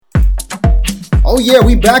Oh yeah,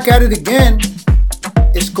 we back at it again.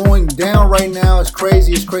 It's going down right now. It's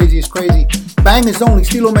crazy, it's crazy, it's crazy. Bangers only,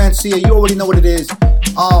 Stilo Mancia. You already know what it is.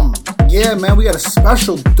 Yeah, man, we got a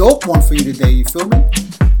special dope one for you today. You feel me?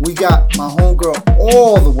 We got my homegirl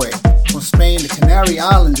all the way from Spain, the Canary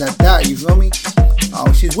Islands at that. You feel me?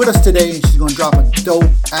 She's with us today and she's gonna drop a dope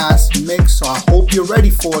ass mix. So I hope you're ready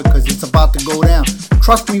for it because it's about to go down.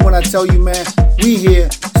 Trust me when I tell you, man. We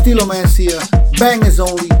here, Stilo Mancia, bangers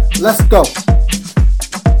only. Let's go.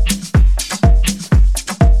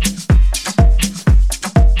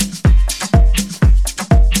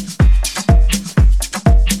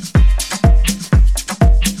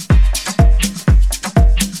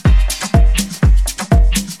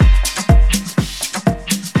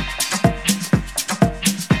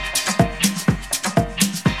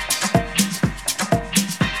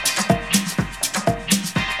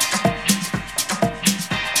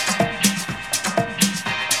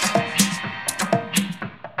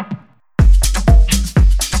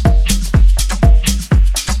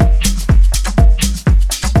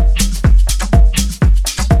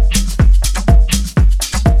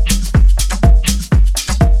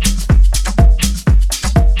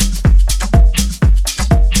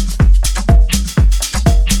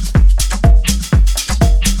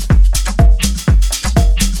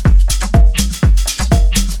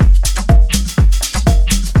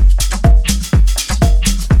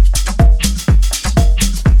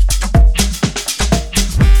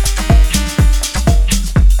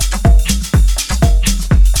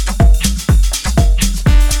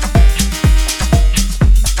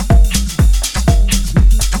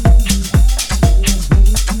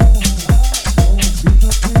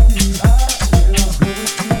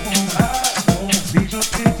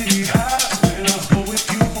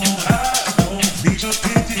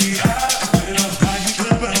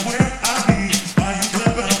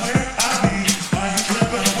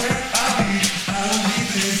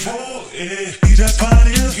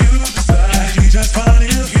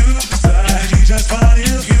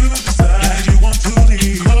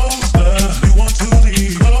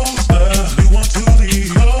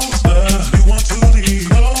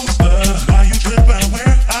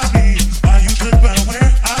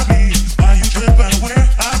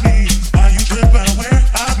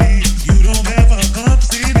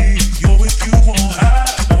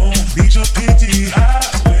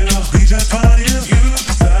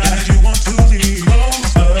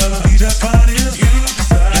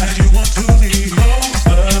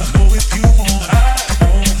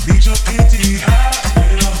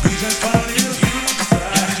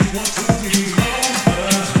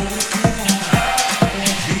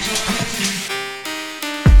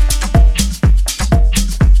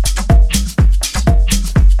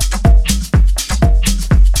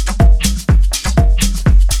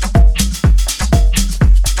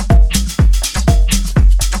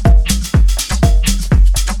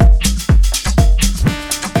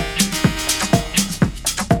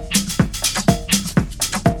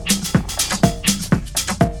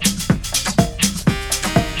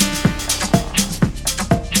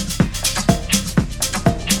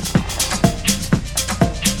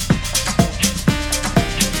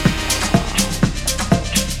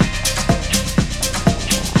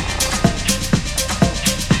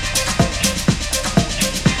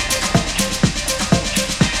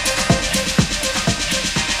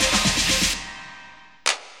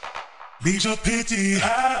 Be your pity,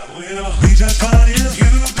 I will be just fine if you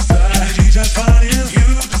decide. Be just fine if you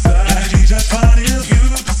decide. Be just fine if you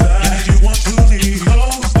decide. You want to leave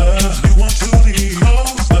closer. You want to leave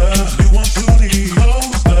closer. You want to leave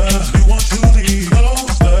closer. You want to leave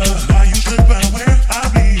closer. Why you tripping where I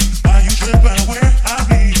be? Why you tripping where I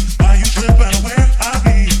be? Why you tripping where I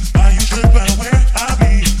be? Why you tripping where I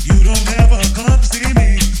be? You don't ever come to see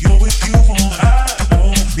me. You're with you on I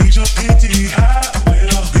don't be your pity. I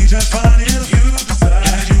will be just fine. If you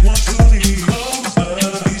decide you want to leave closer,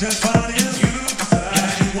 be just fine if you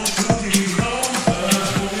decide.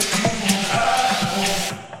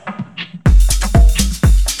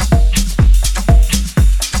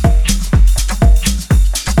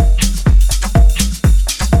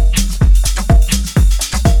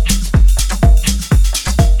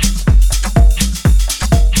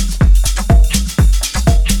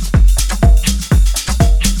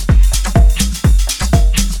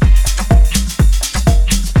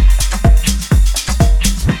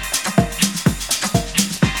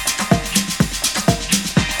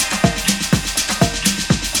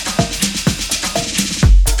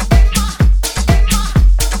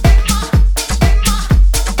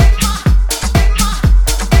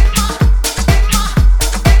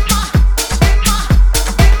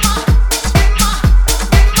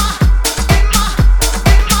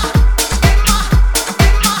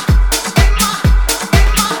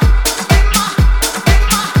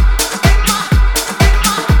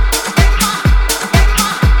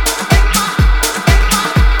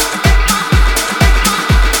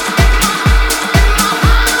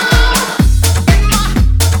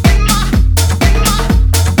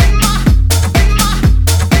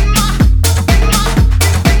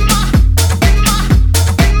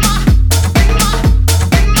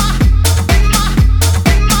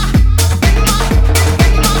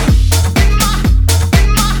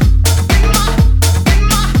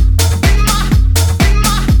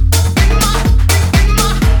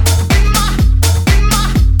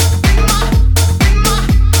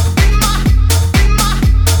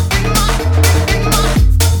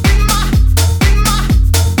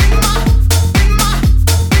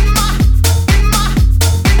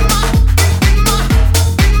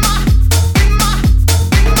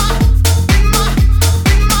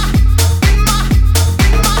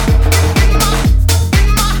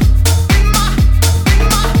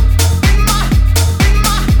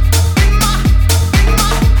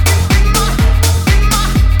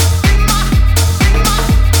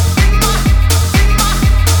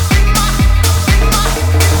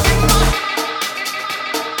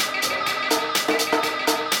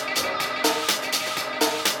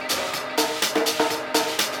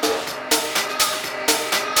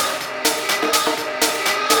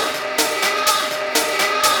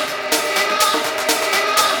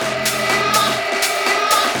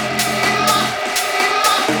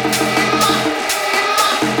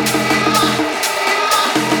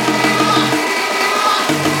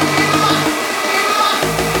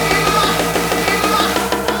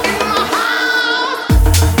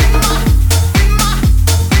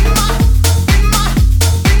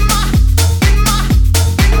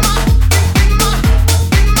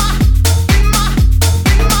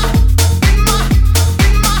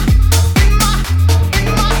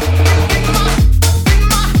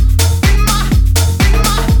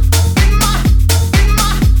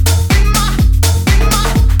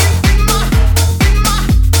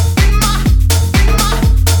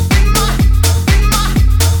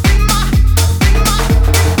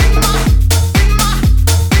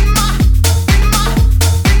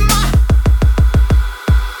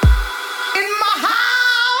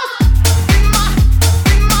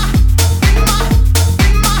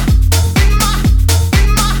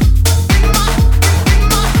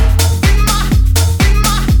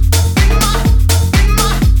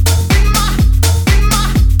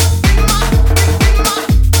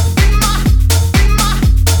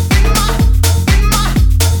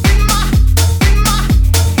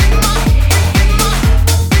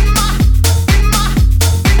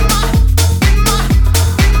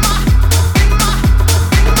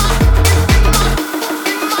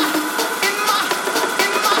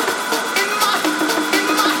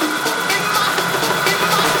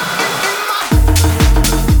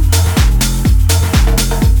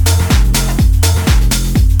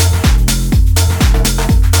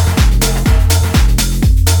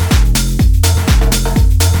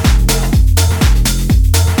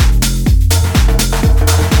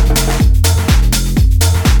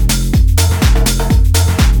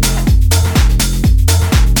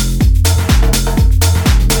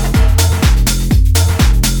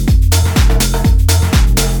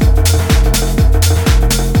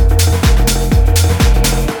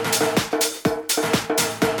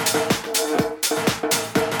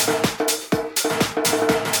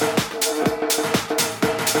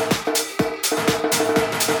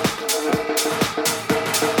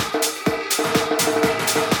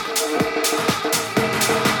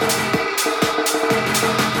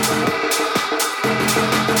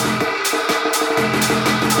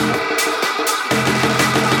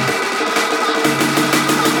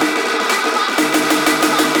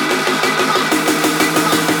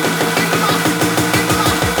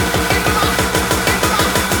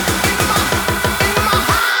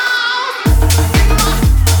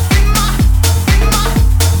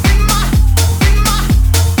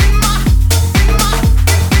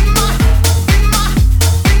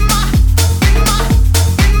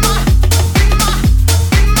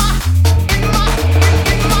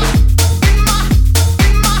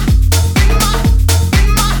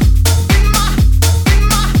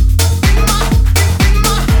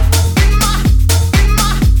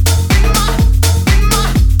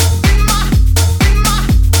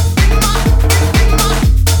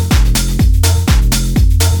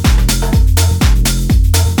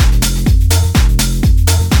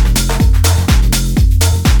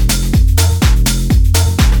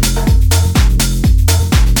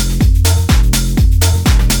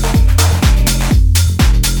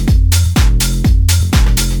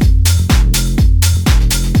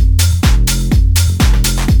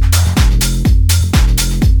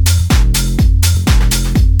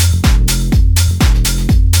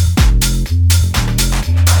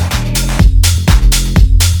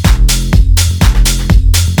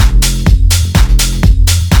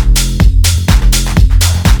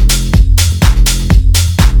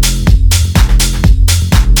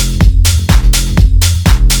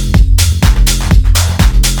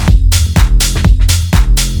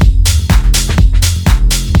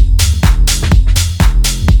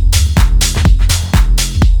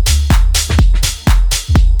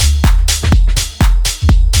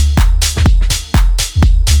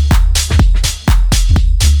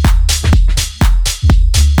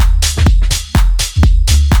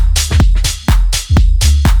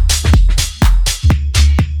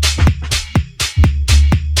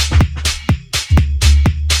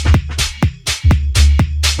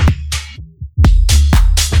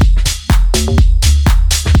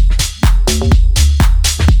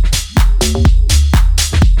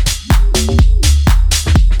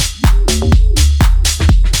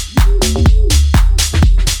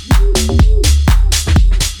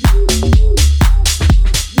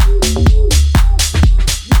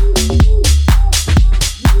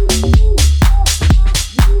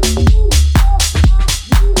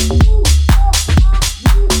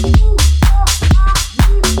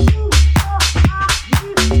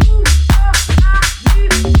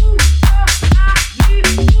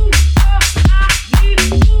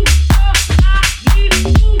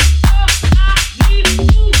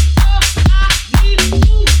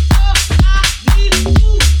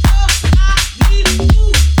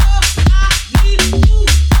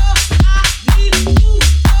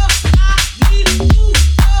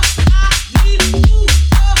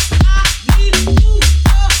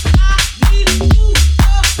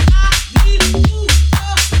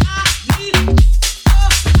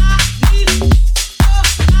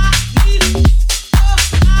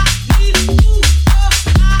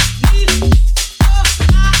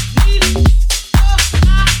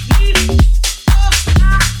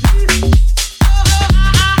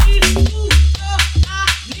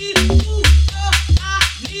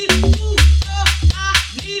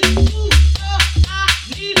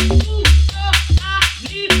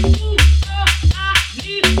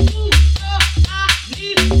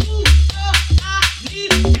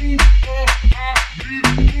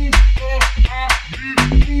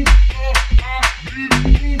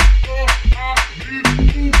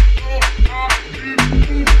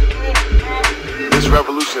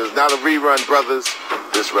 not a rerun, brothers.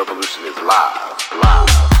 This revolution is live, live,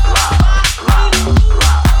 live, live,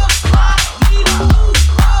 live.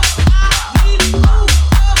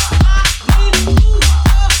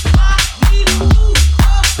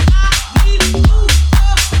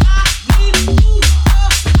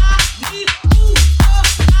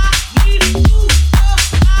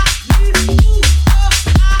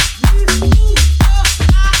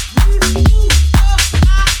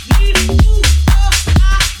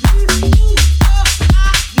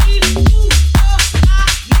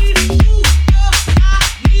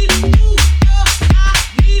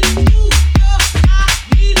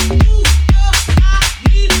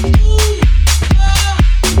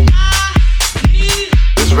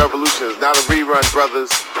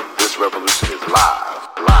 Brothers, this revolution is live,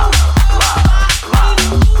 live, live,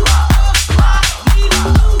 live, live, live,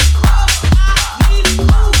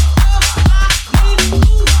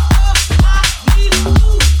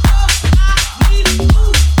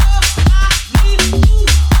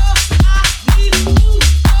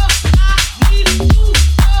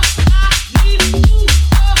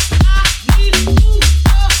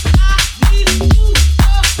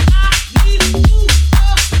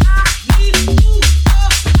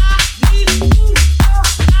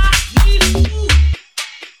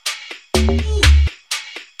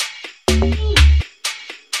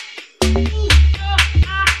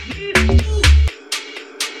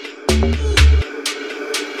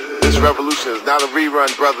 revolution is not a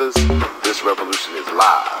rerun, brothers. This revolution is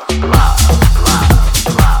live, live.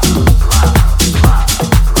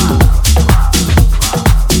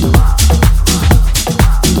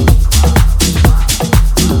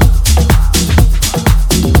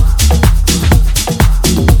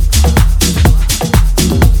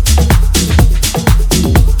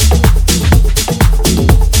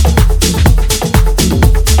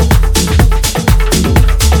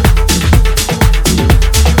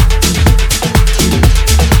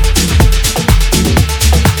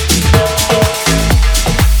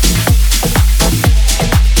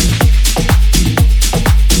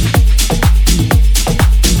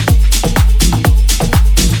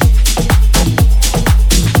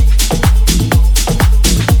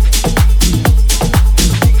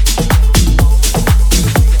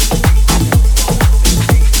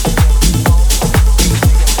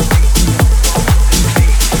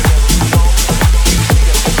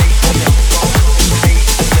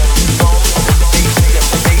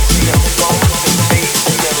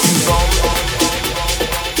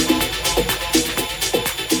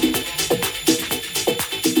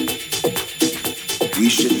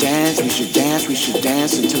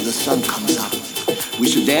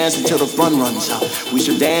 Until the fun runs out. We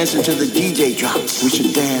should dance until the DJ drops. We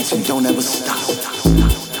should dance and don't ever stop.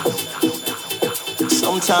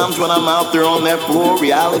 Sometimes when I'm out there on that floor,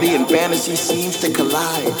 reality and fantasy seems to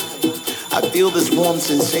collide. I feel this warm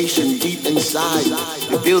sensation deep inside.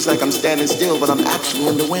 It feels like I'm standing still, but I'm actually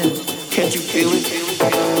in the wind. Can't you feel it?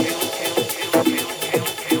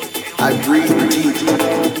 I breathe deep.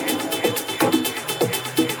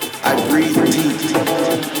 I breathe deep.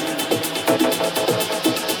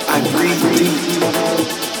 I breathe deep.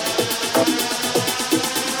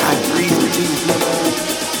 I breathe deep.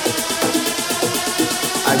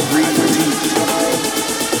 I breathe deep.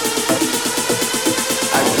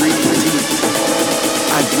 I breathe deep.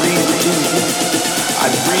 I breathe deep. I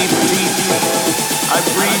breathe deep. I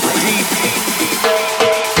breathe deep.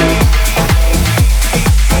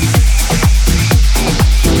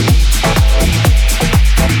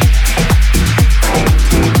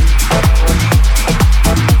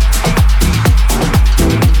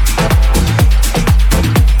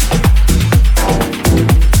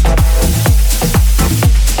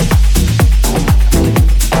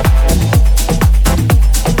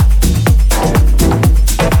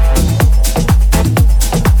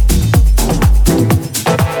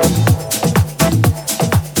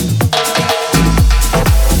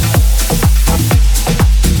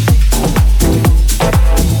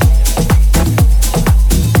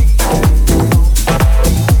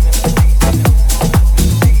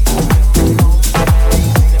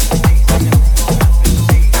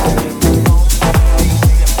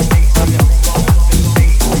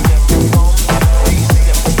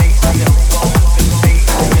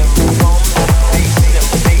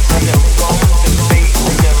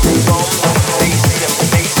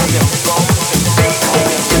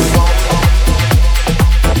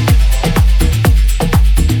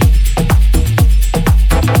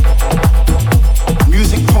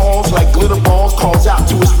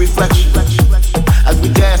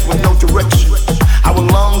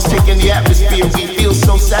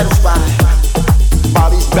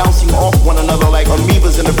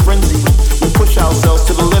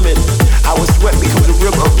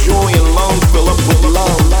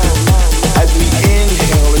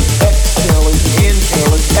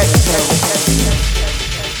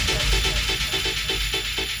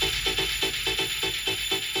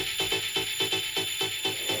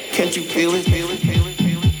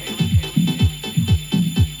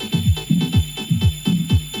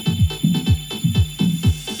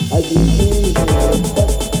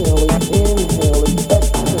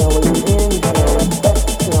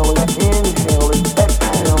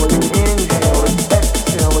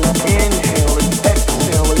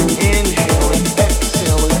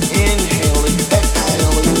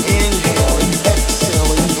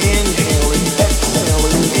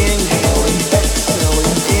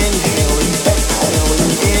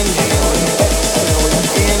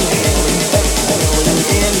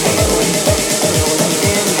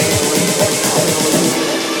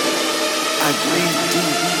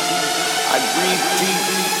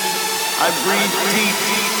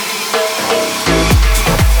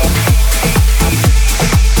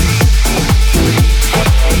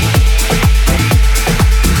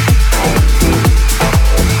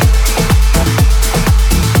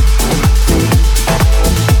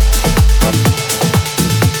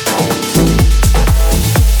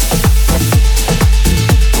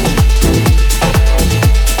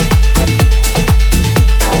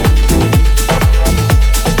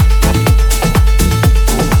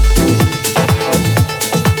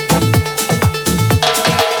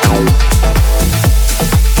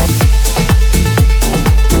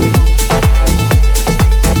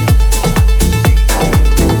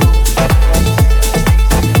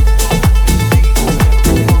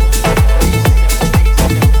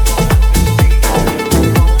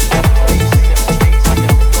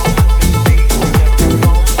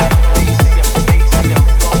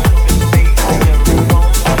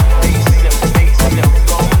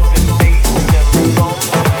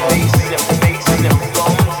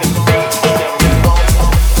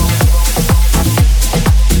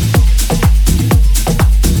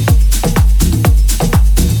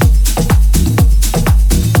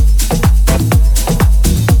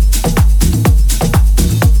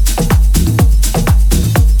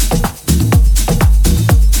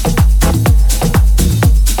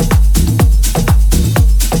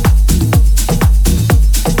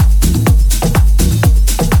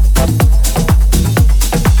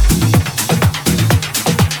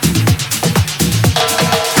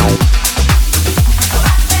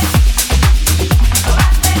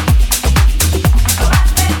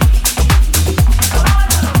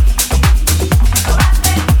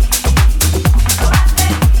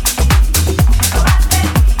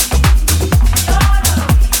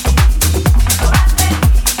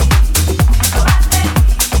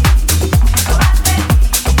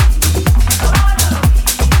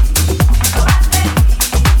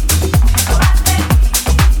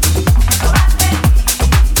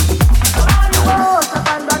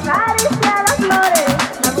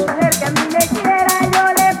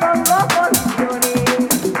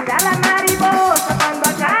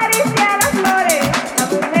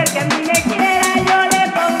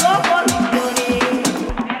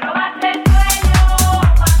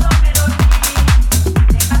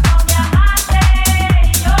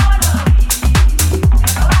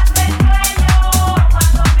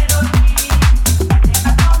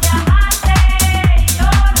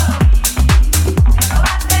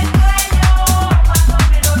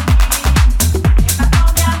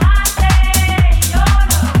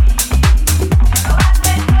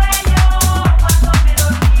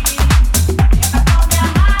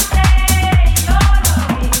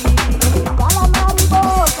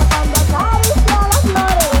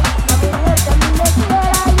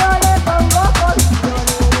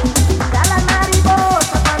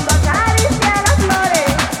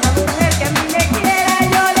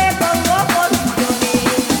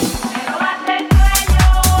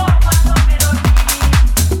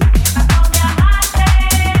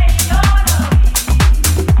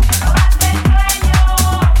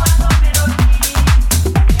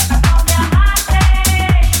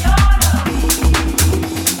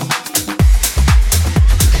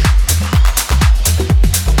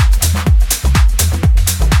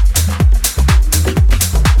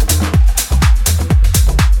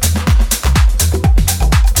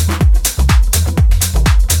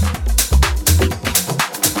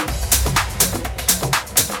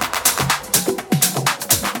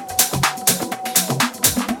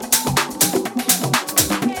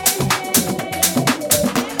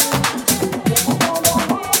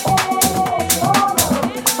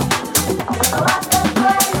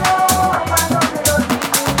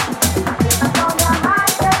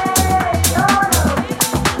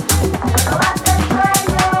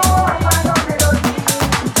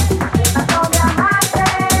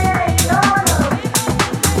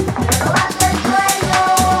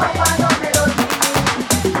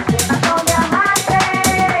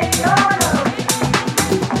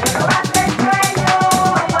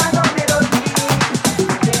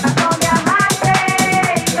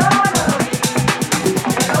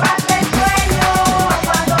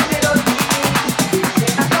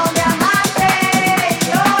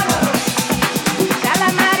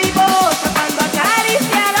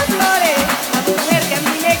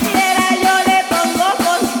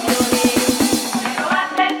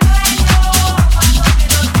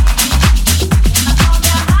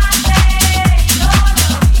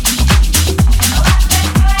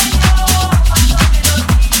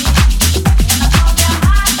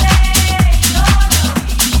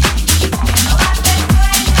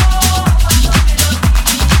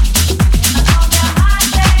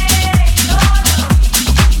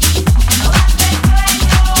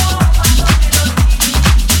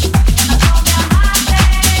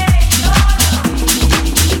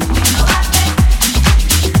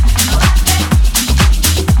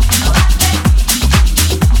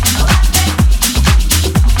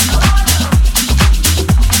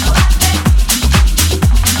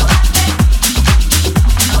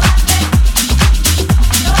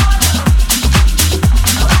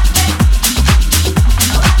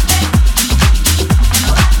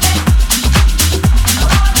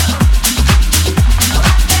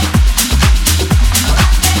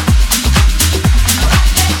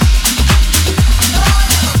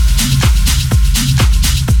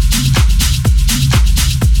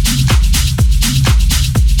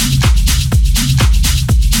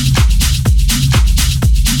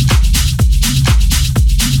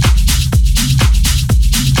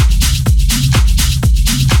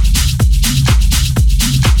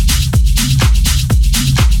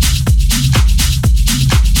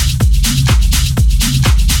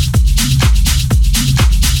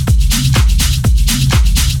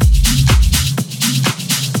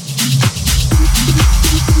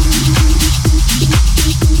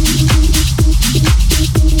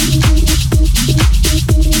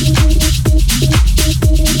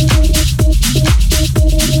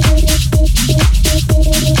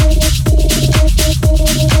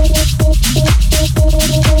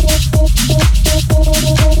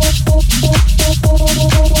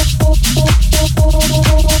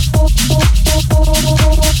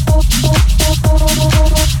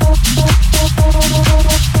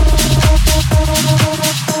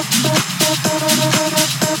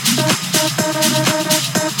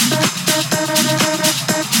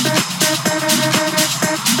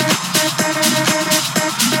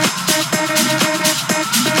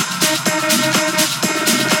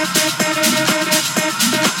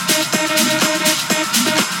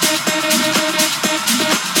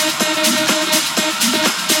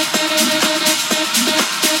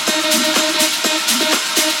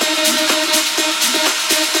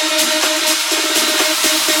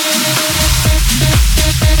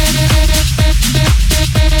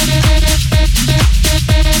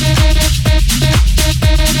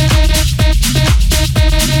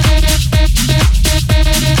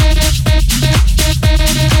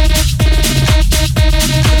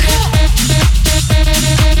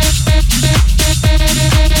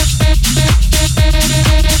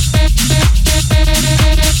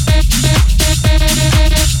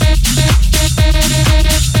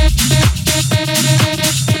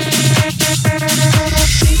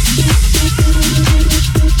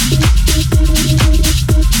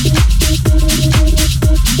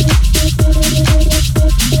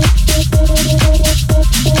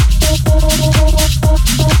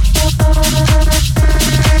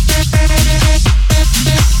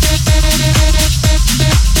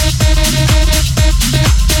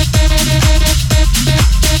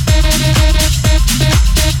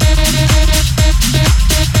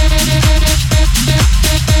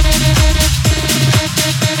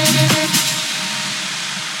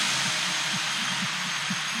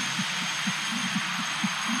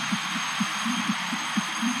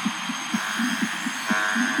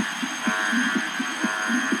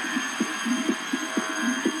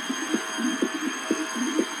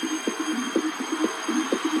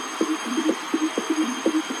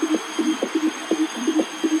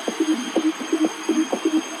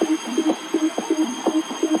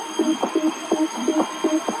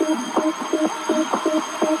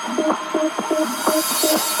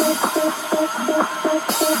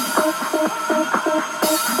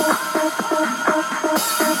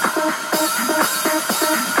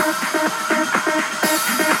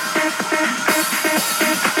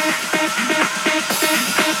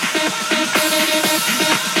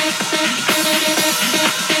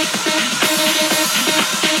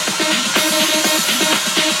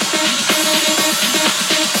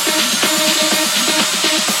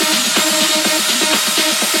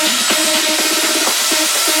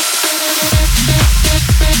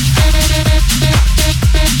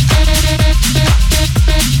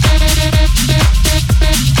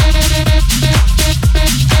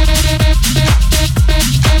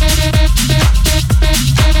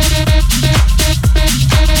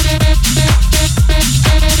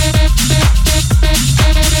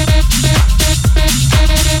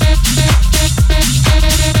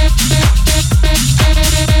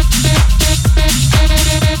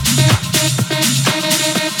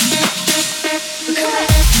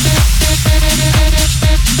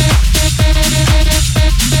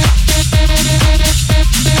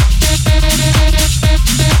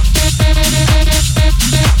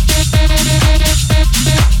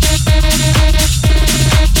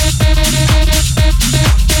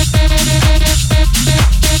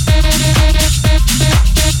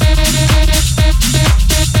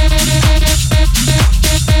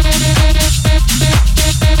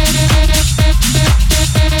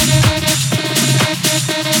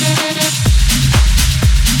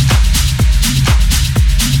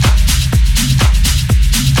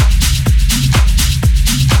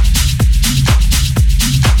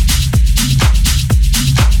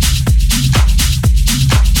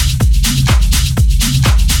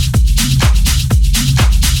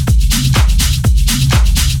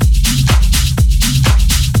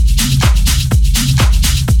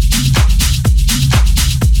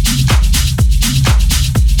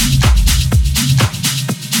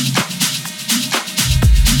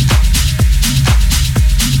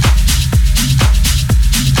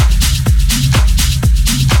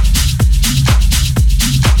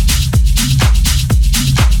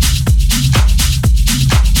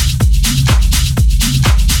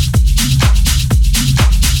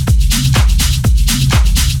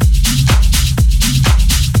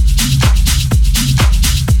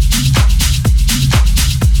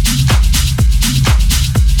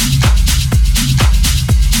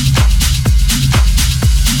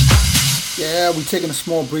 that. We're taking a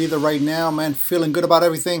small breather right now, man. Feeling good about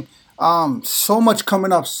everything. So much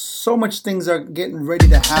coming up. So much things are getting ready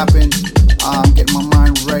to happen. Getting my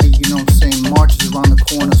mind ready. You know what I'm saying? March is around the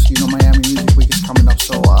corner, so you know Miami Music Week is coming up.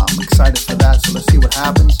 So I'm excited for that. So let's see what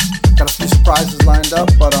happens. Got a few surprises lined up,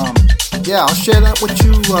 but yeah, I'll share that with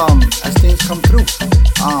you as things come through.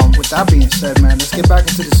 With that being said, man, let's get back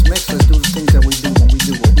into this mix. Let's do the things that we do when we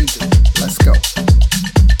do what we do. Let's go.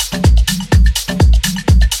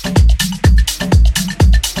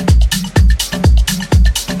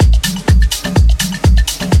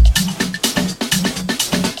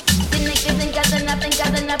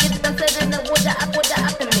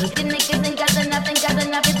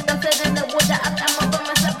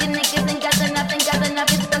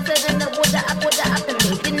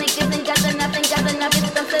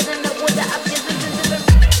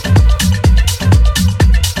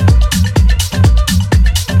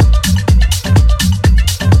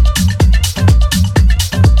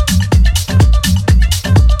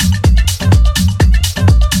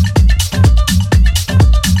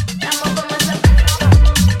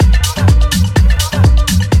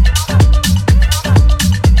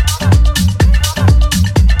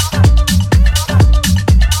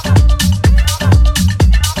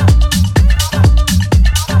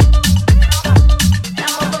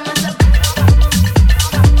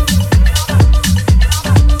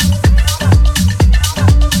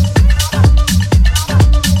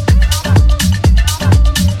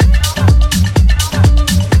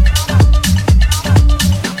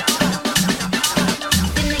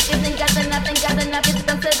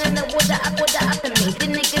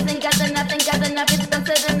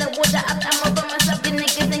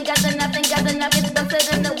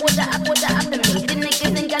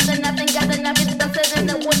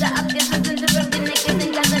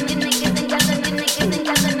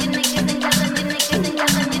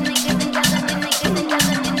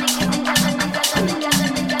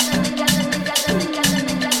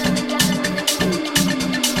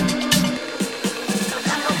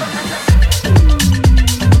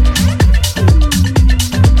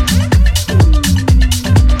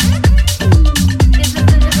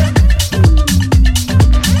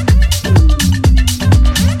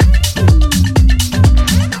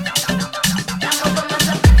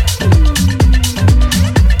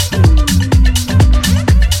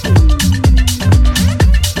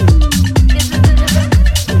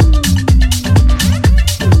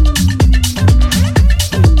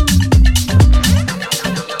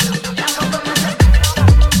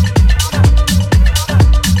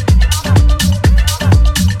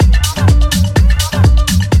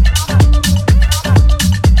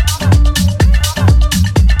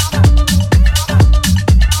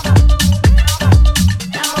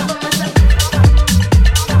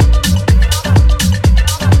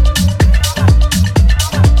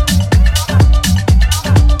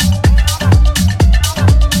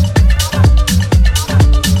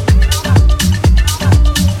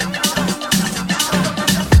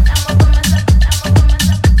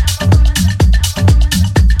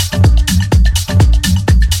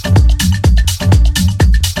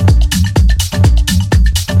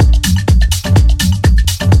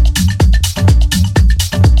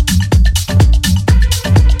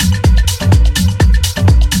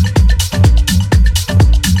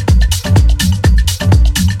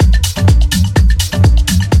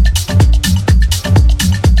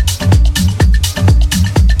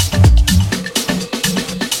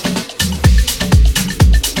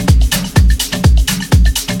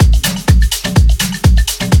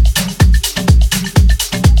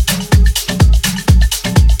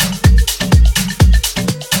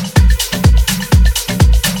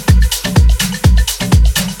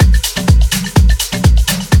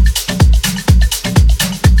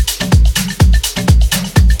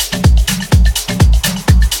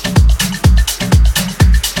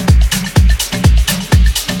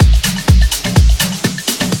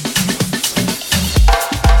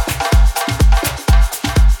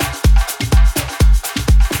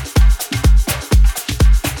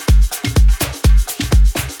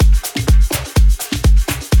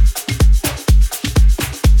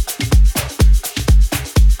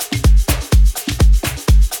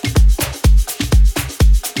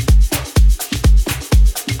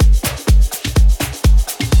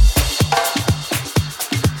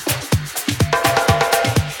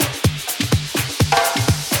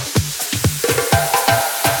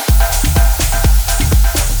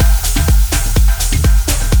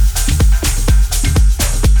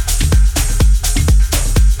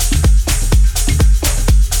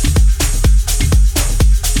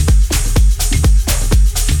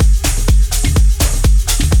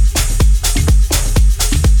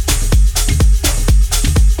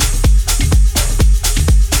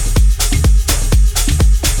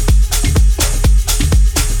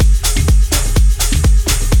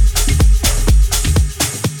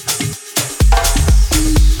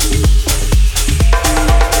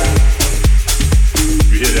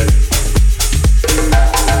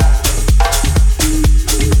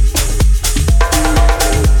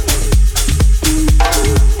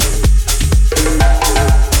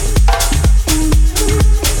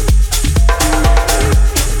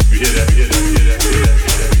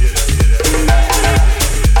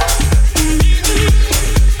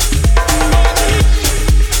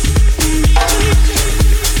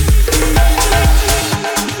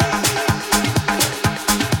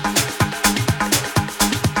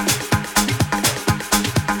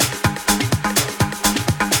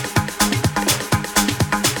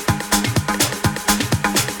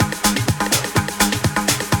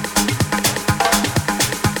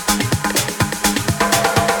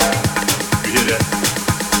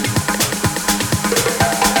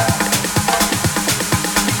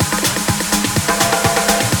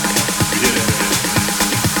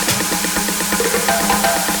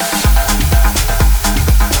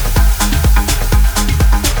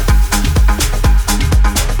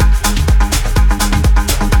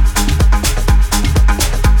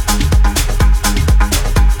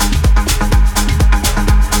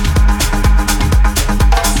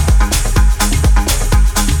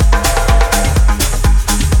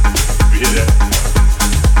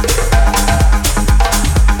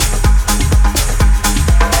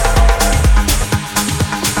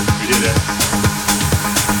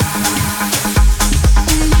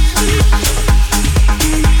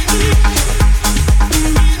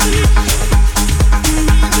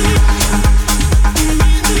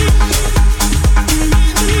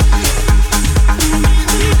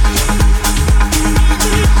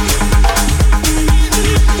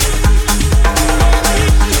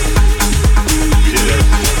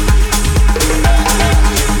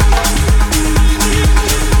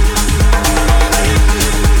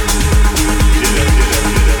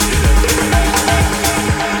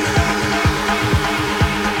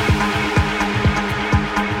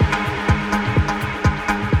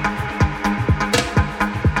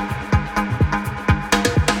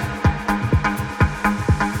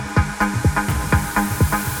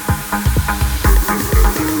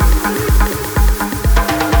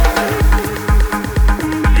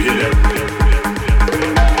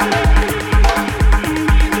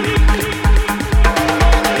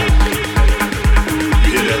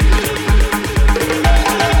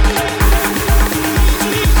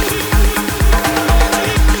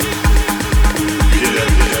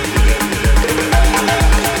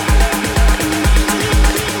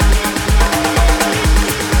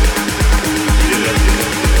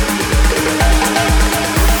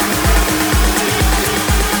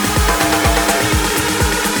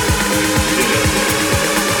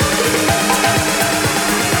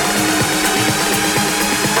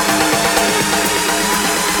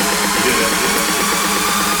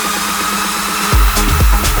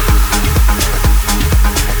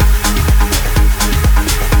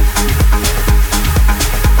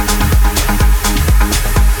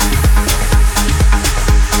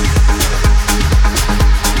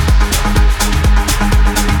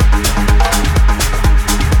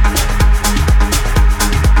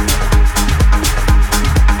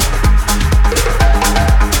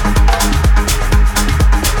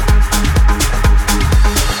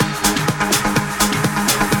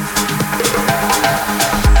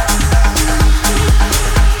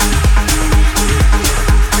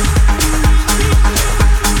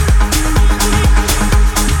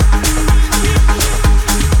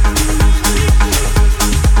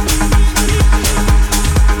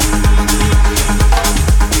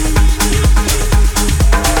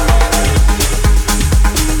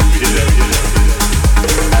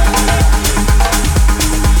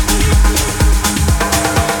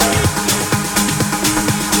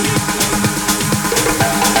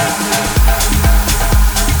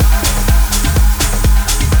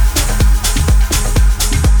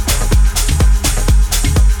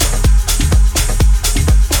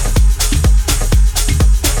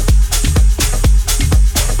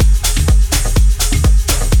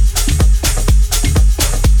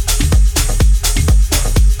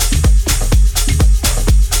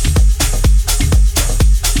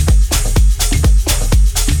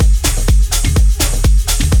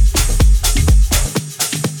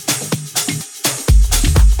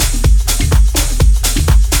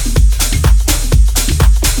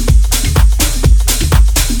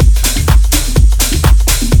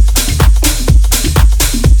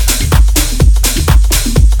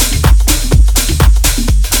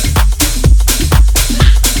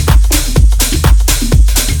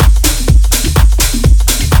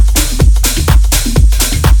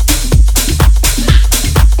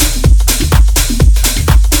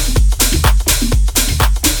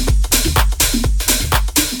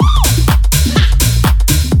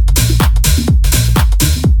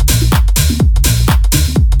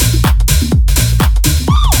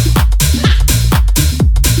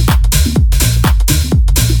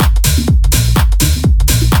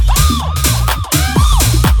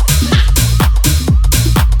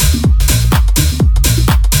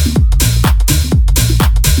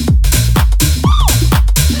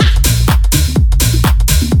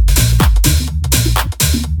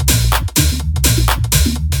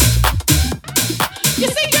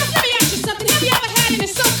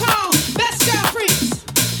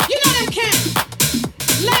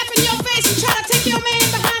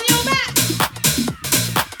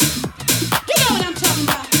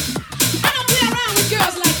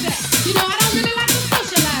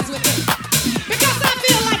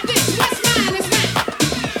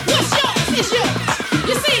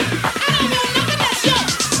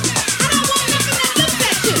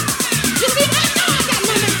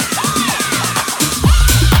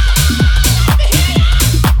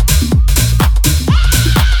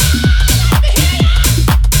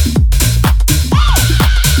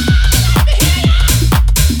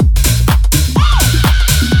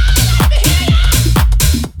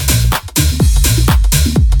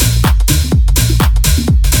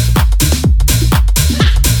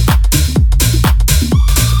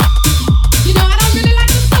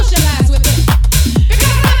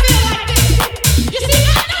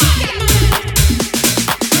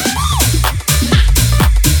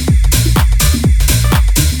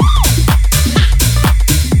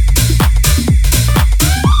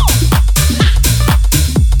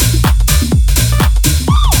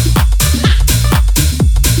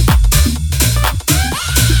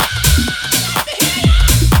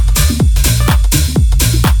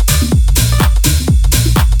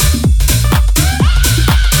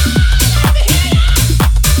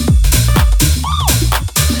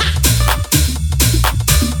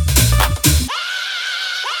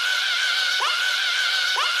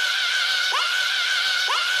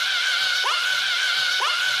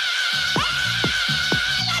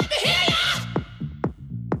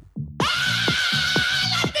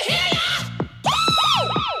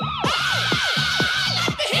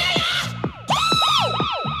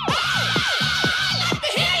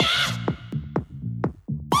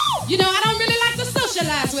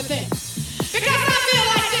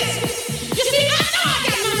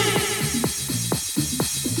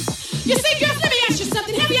 You see, girls, let me ask you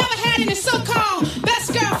something. Have you ever had any so-called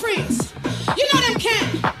best girlfriends? You know them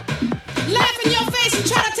kind. Laugh in your face and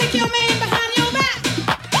try to take your man behind your back.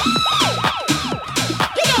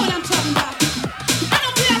 You know what I'm talking about. I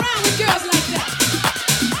don't play around with girls like that.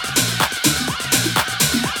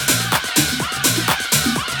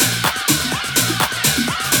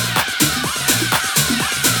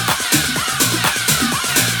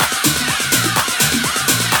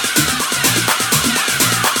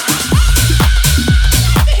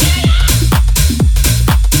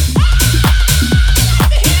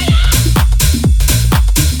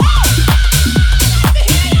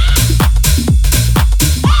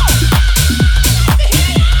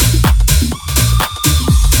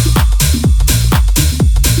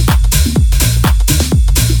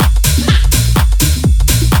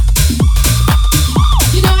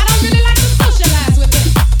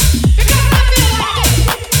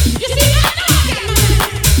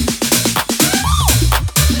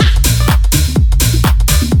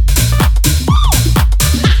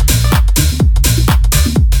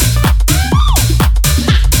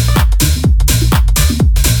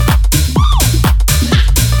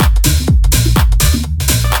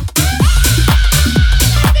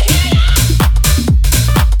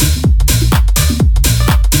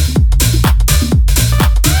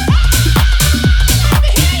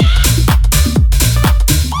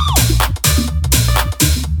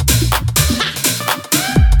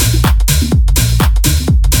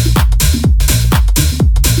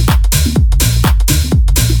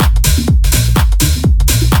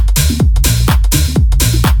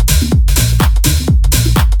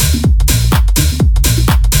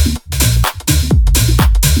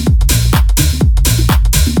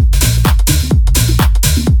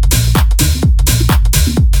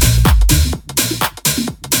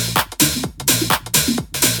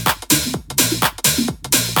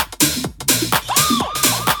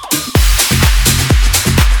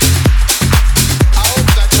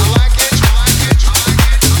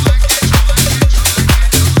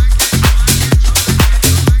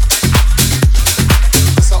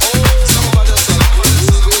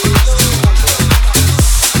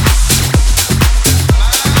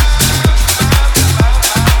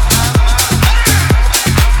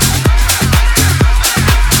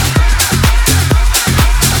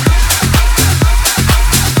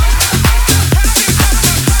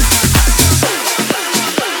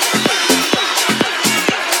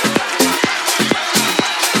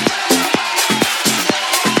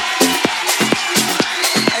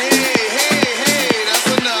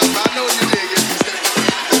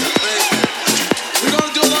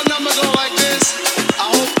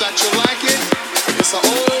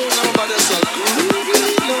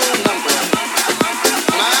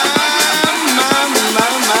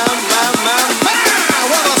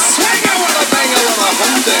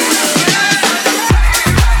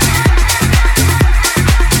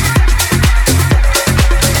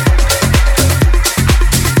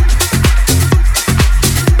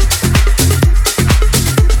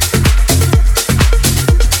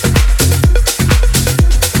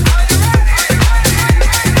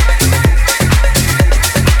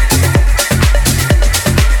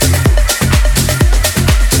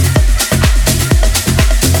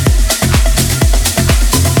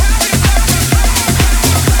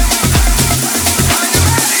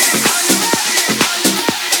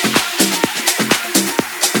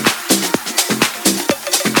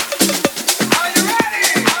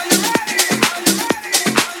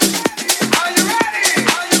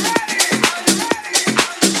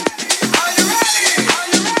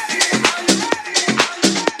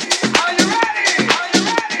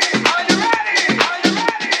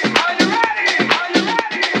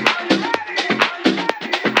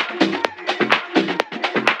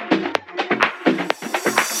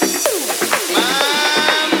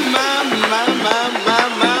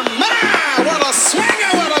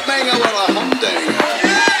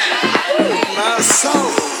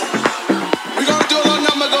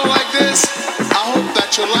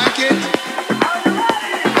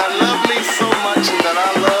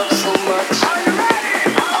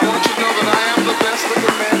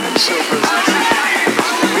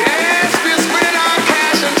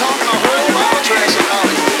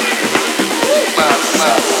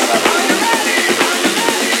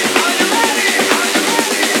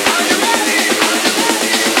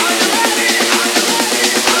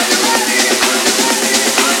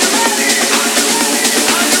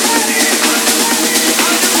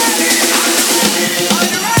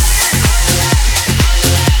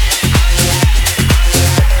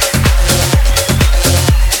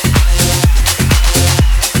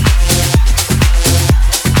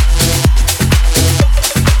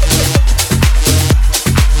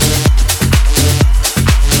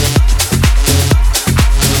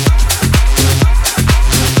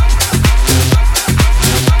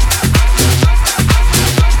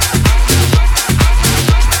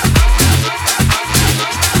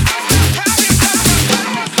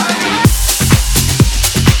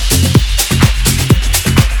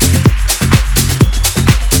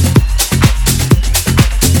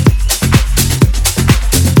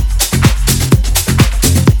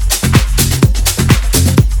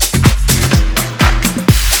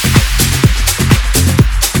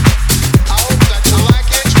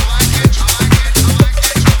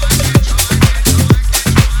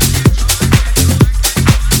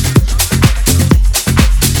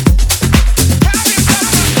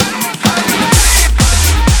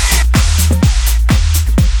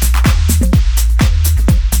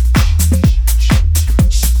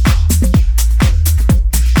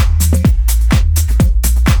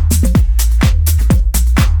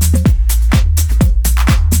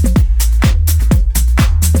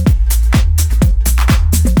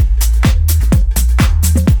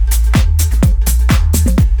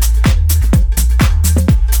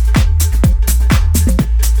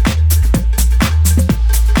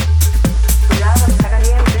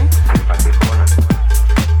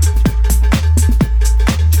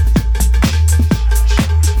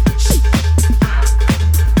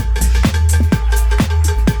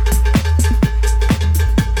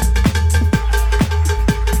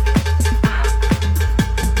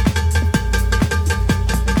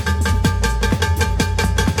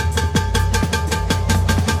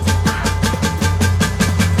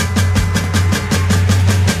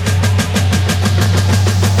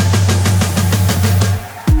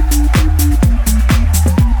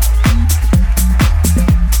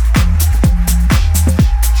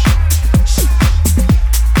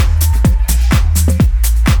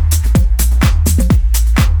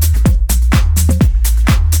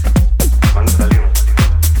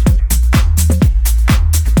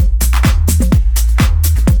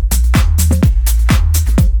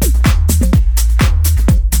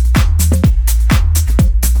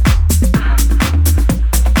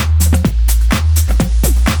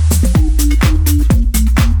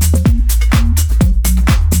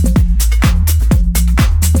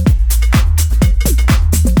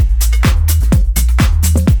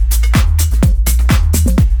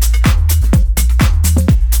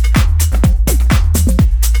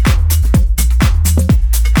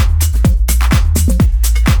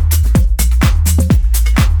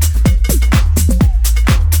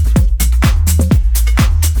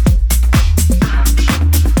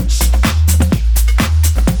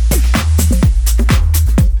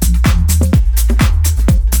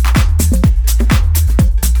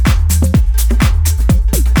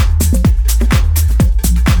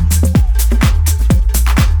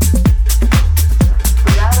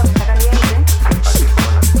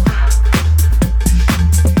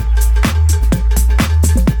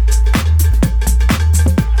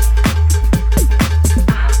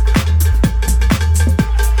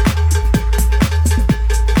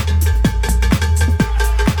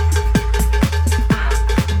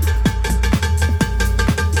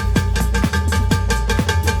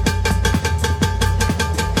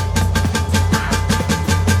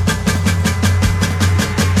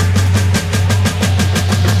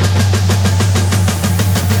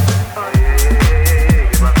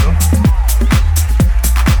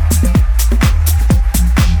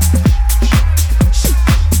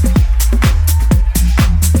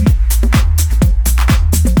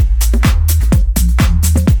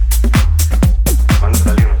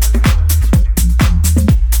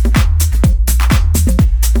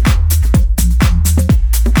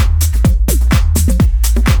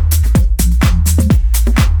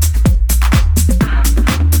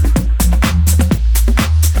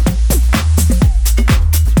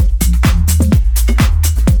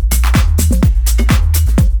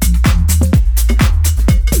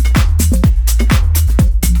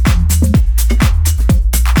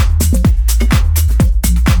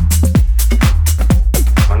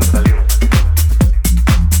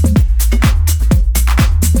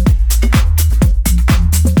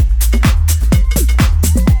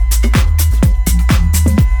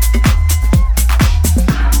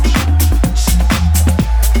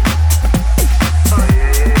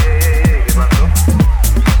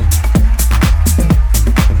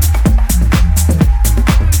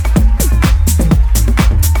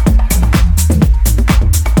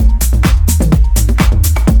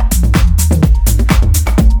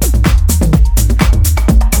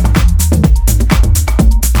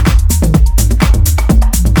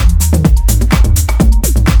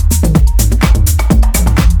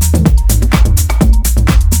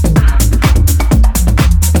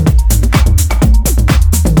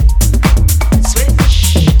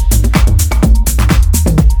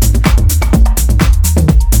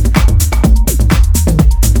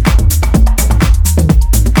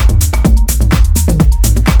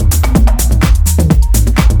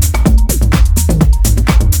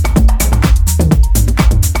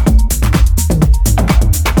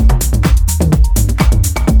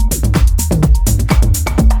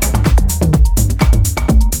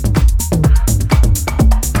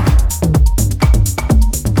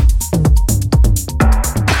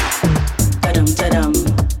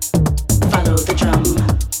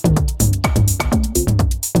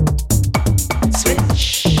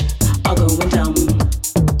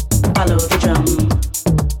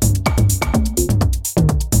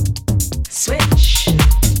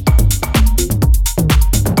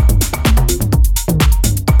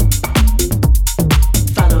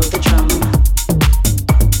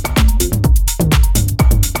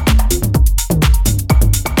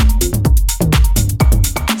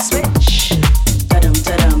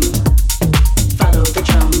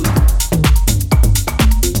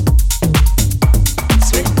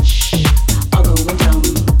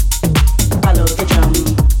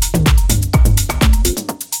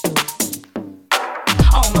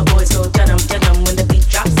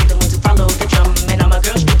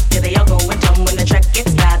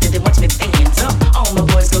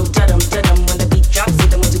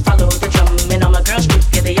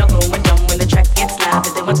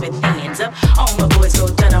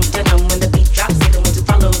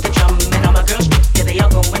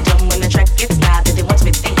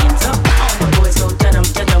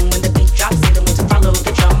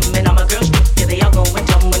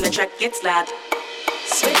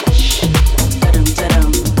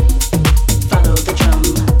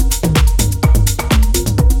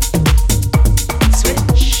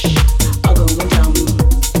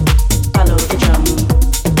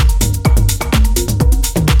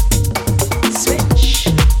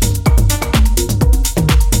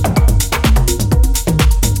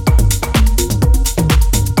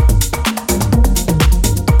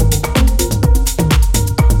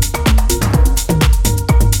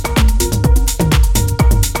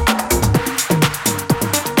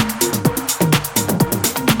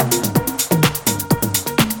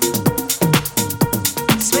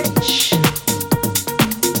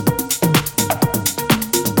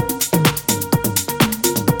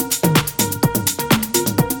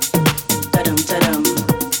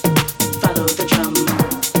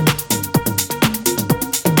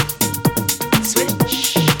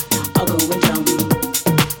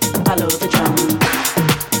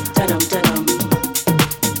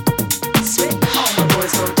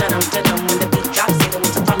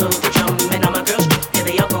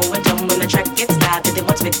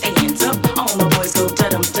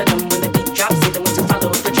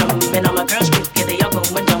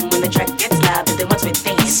 me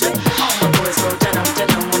dance. All my boys go da-dum,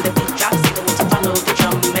 da-dum when the beat drops. They want to follow the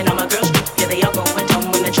drum. And all my girls strip, yeah, they all going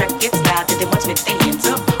dumb when the track gets loud. They want me dance.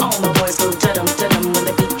 All my boys go da-dum, da-dum when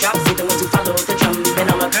the beat drops. They want to follow the drum. And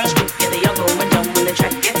all my girls strip, yeah, they all going dumb when the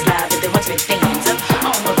track gets loud. They want me dance.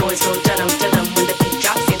 All my boys go da-dum, da-dum when the beat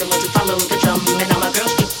drops. They want to follow the drum. And all my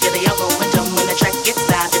girls strip, yeah, they all going dumb when the track gets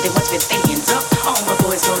loud. They want me dance. All my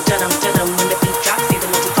boys go da-dum, da-dum when the beat drops. They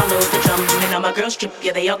want to follow the drum. And all my girls strip,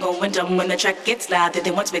 yeah, they all going dumb when the track gets loud.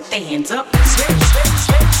 They want me dance. Switch, switch,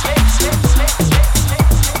 switch, switch, switch, switch, switch.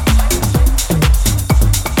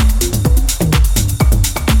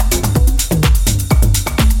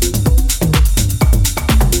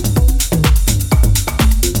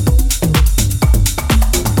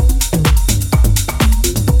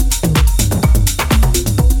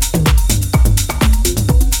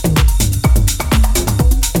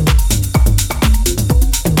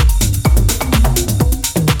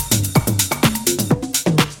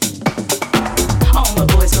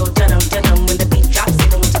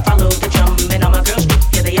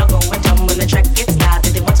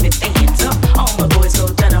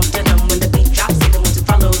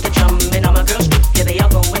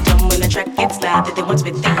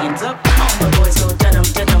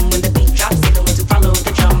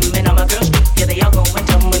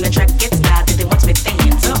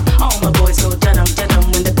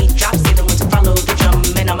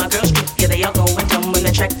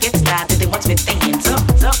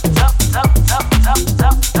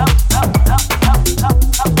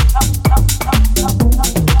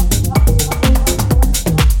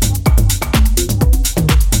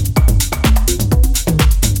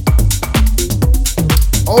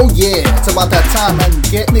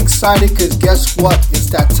 Excited because guess what?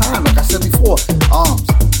 It's that time. Like I said before,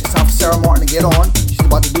 it's time for Sara Martin to get on. She's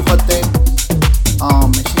about to do her thing,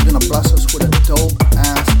 and she's gonna bless us with a dope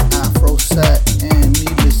ass Afro set. And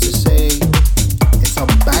needless to say, it's a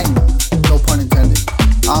banger. No pun intended.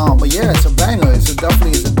 But yeah, it's a banger. It's a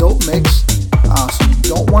dope mix. So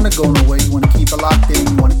you don't want to go nowhere. You want to keep it locked in.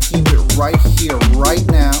 You want to keep it right here, right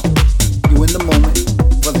now. You in the moment,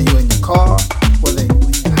 whether you're in your car, whether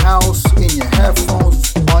you're in your house, in your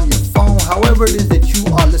headphones, on your phone, however it is that you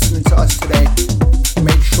are listening to us today,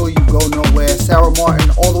 make sure you go nowhere. Sara Martin,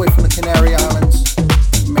 all the way from the Canary Islands.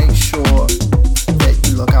 Make sure that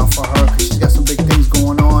you look out for her because she's got some big things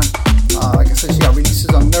going on. Like I said, she got releases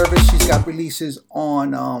on Nervous. She's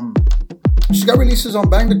got releases on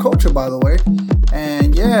Bang the Culture, by the way.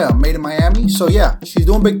 And yeah, Made in Miami. So yeah, she's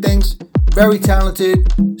doing big things. Very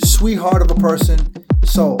talented, sweetheart of a person.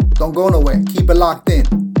 So don't go nowhere. Keep it locked in.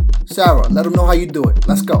 Sara, let them know how you do it.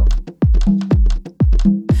 Let's go.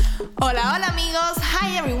 Hola, hola amigos.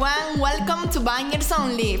 Hi everyone. Welcome to Bangers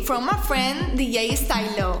Only from my friend DJ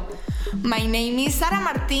Stilo. My name is Sara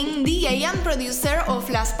Martin, DJ and producer of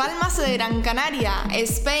Las Palmas de Gran Canaria,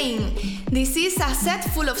 Spain. This is a set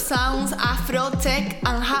full of sounds, Afro, tech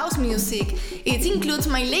and house music. It includes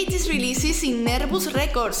my latest releases in Nervous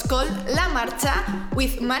Records called La Marcha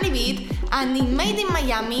with Manny Beat and in Made in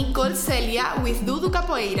Miami called Celia with Dudu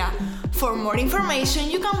Capoeira. For more information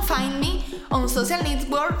you can find me on social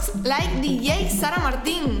networks like DJ Sara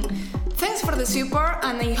Martin. Thanks for the support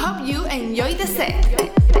and I hope you enjoy the set.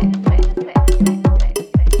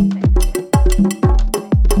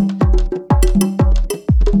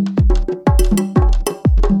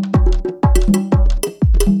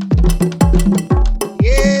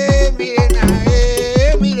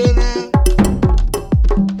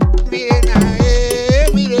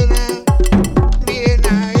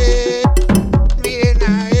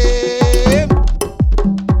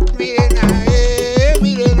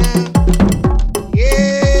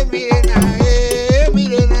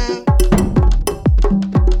 Mirena.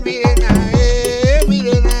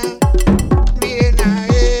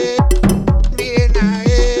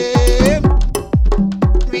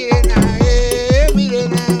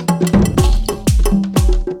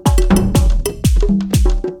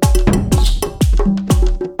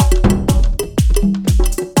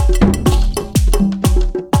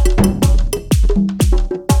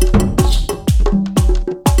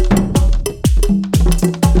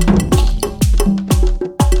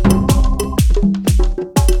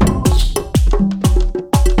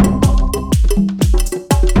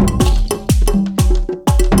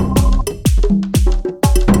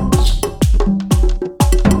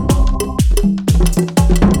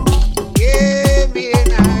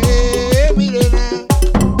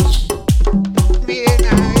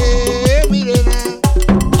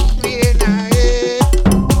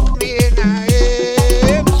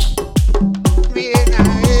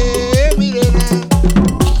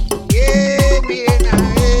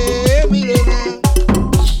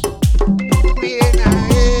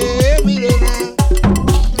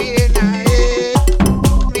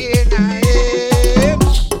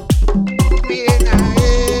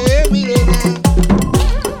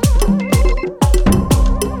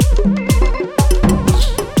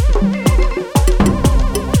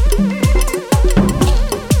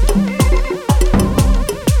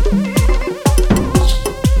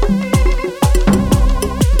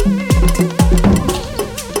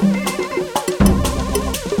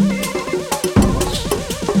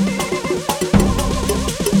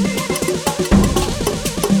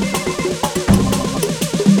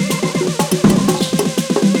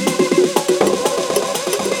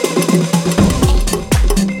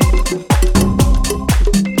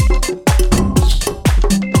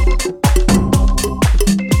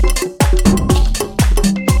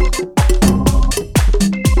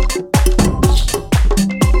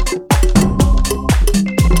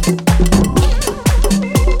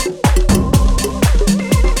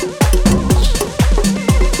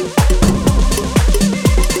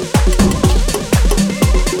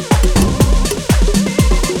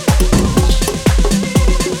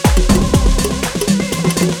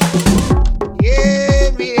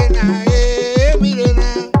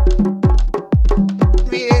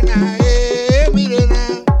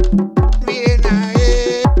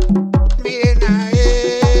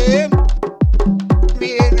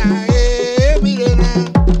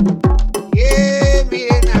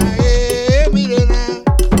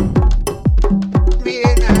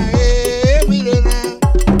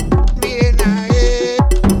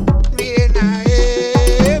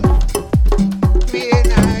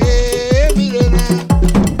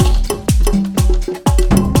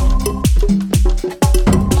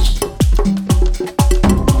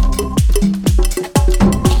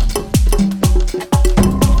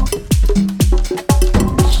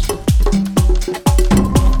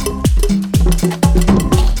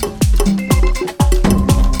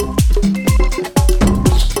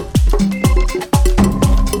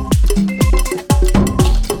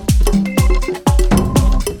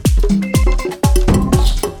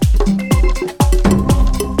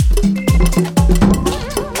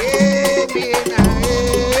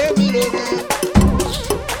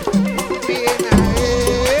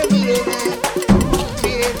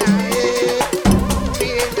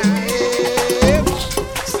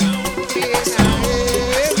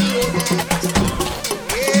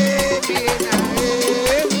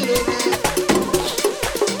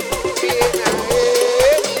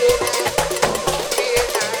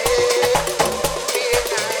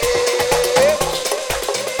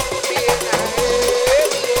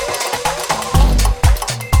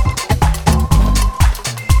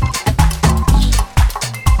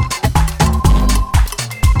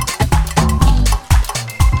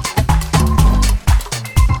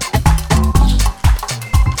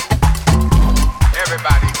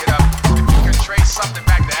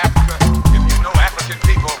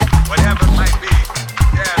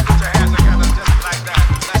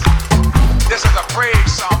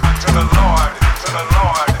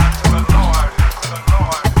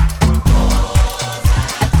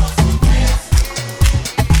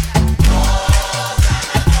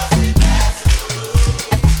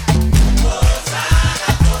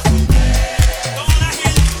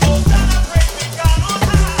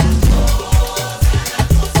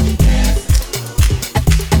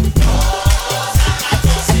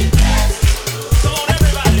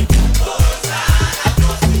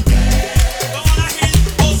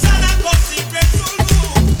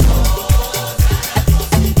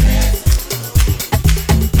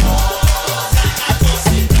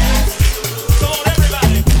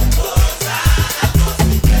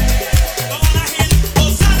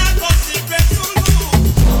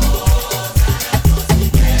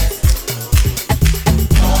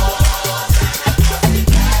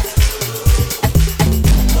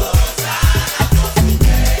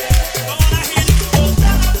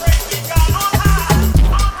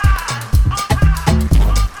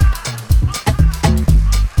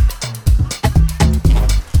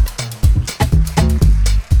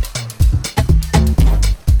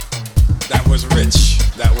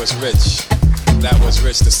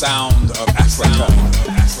 sound of Africa.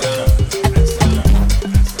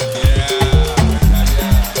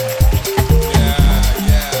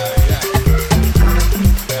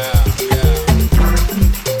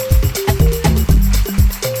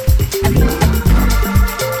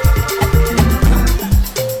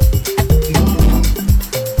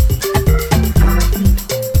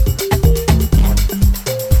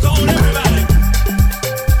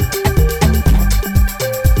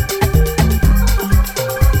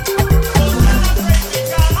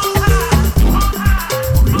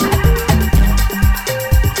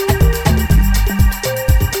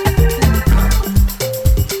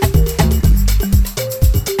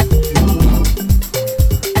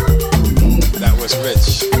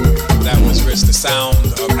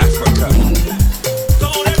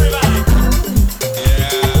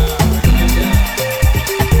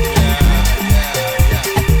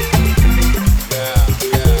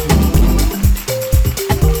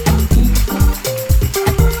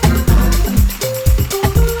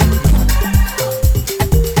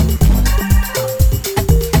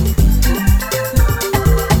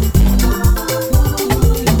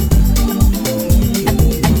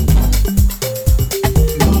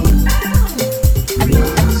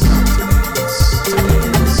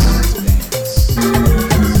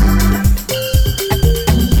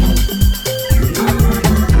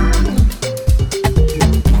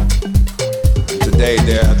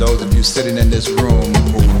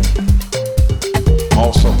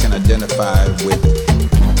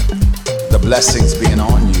 Blessings being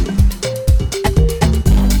on you,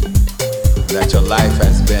 that your life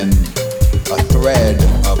has been a thread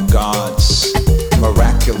of God's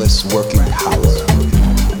miraculous working power.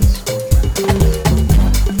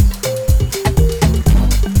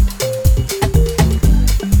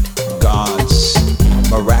 God's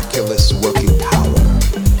miraculous working power.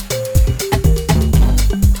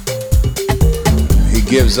 He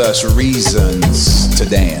gives us reasons to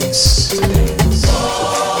dance.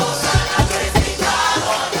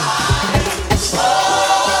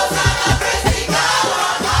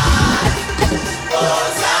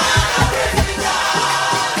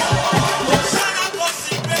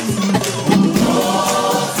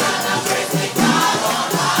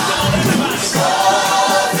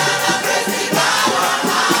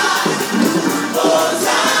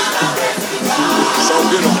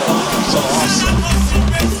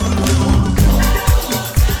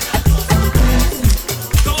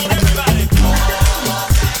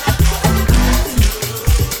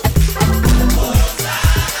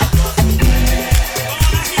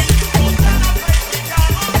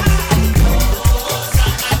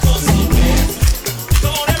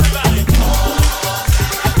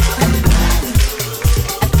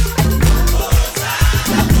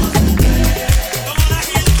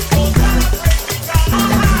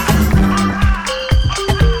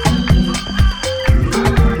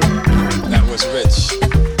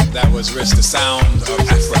 The sound of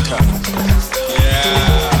Africa.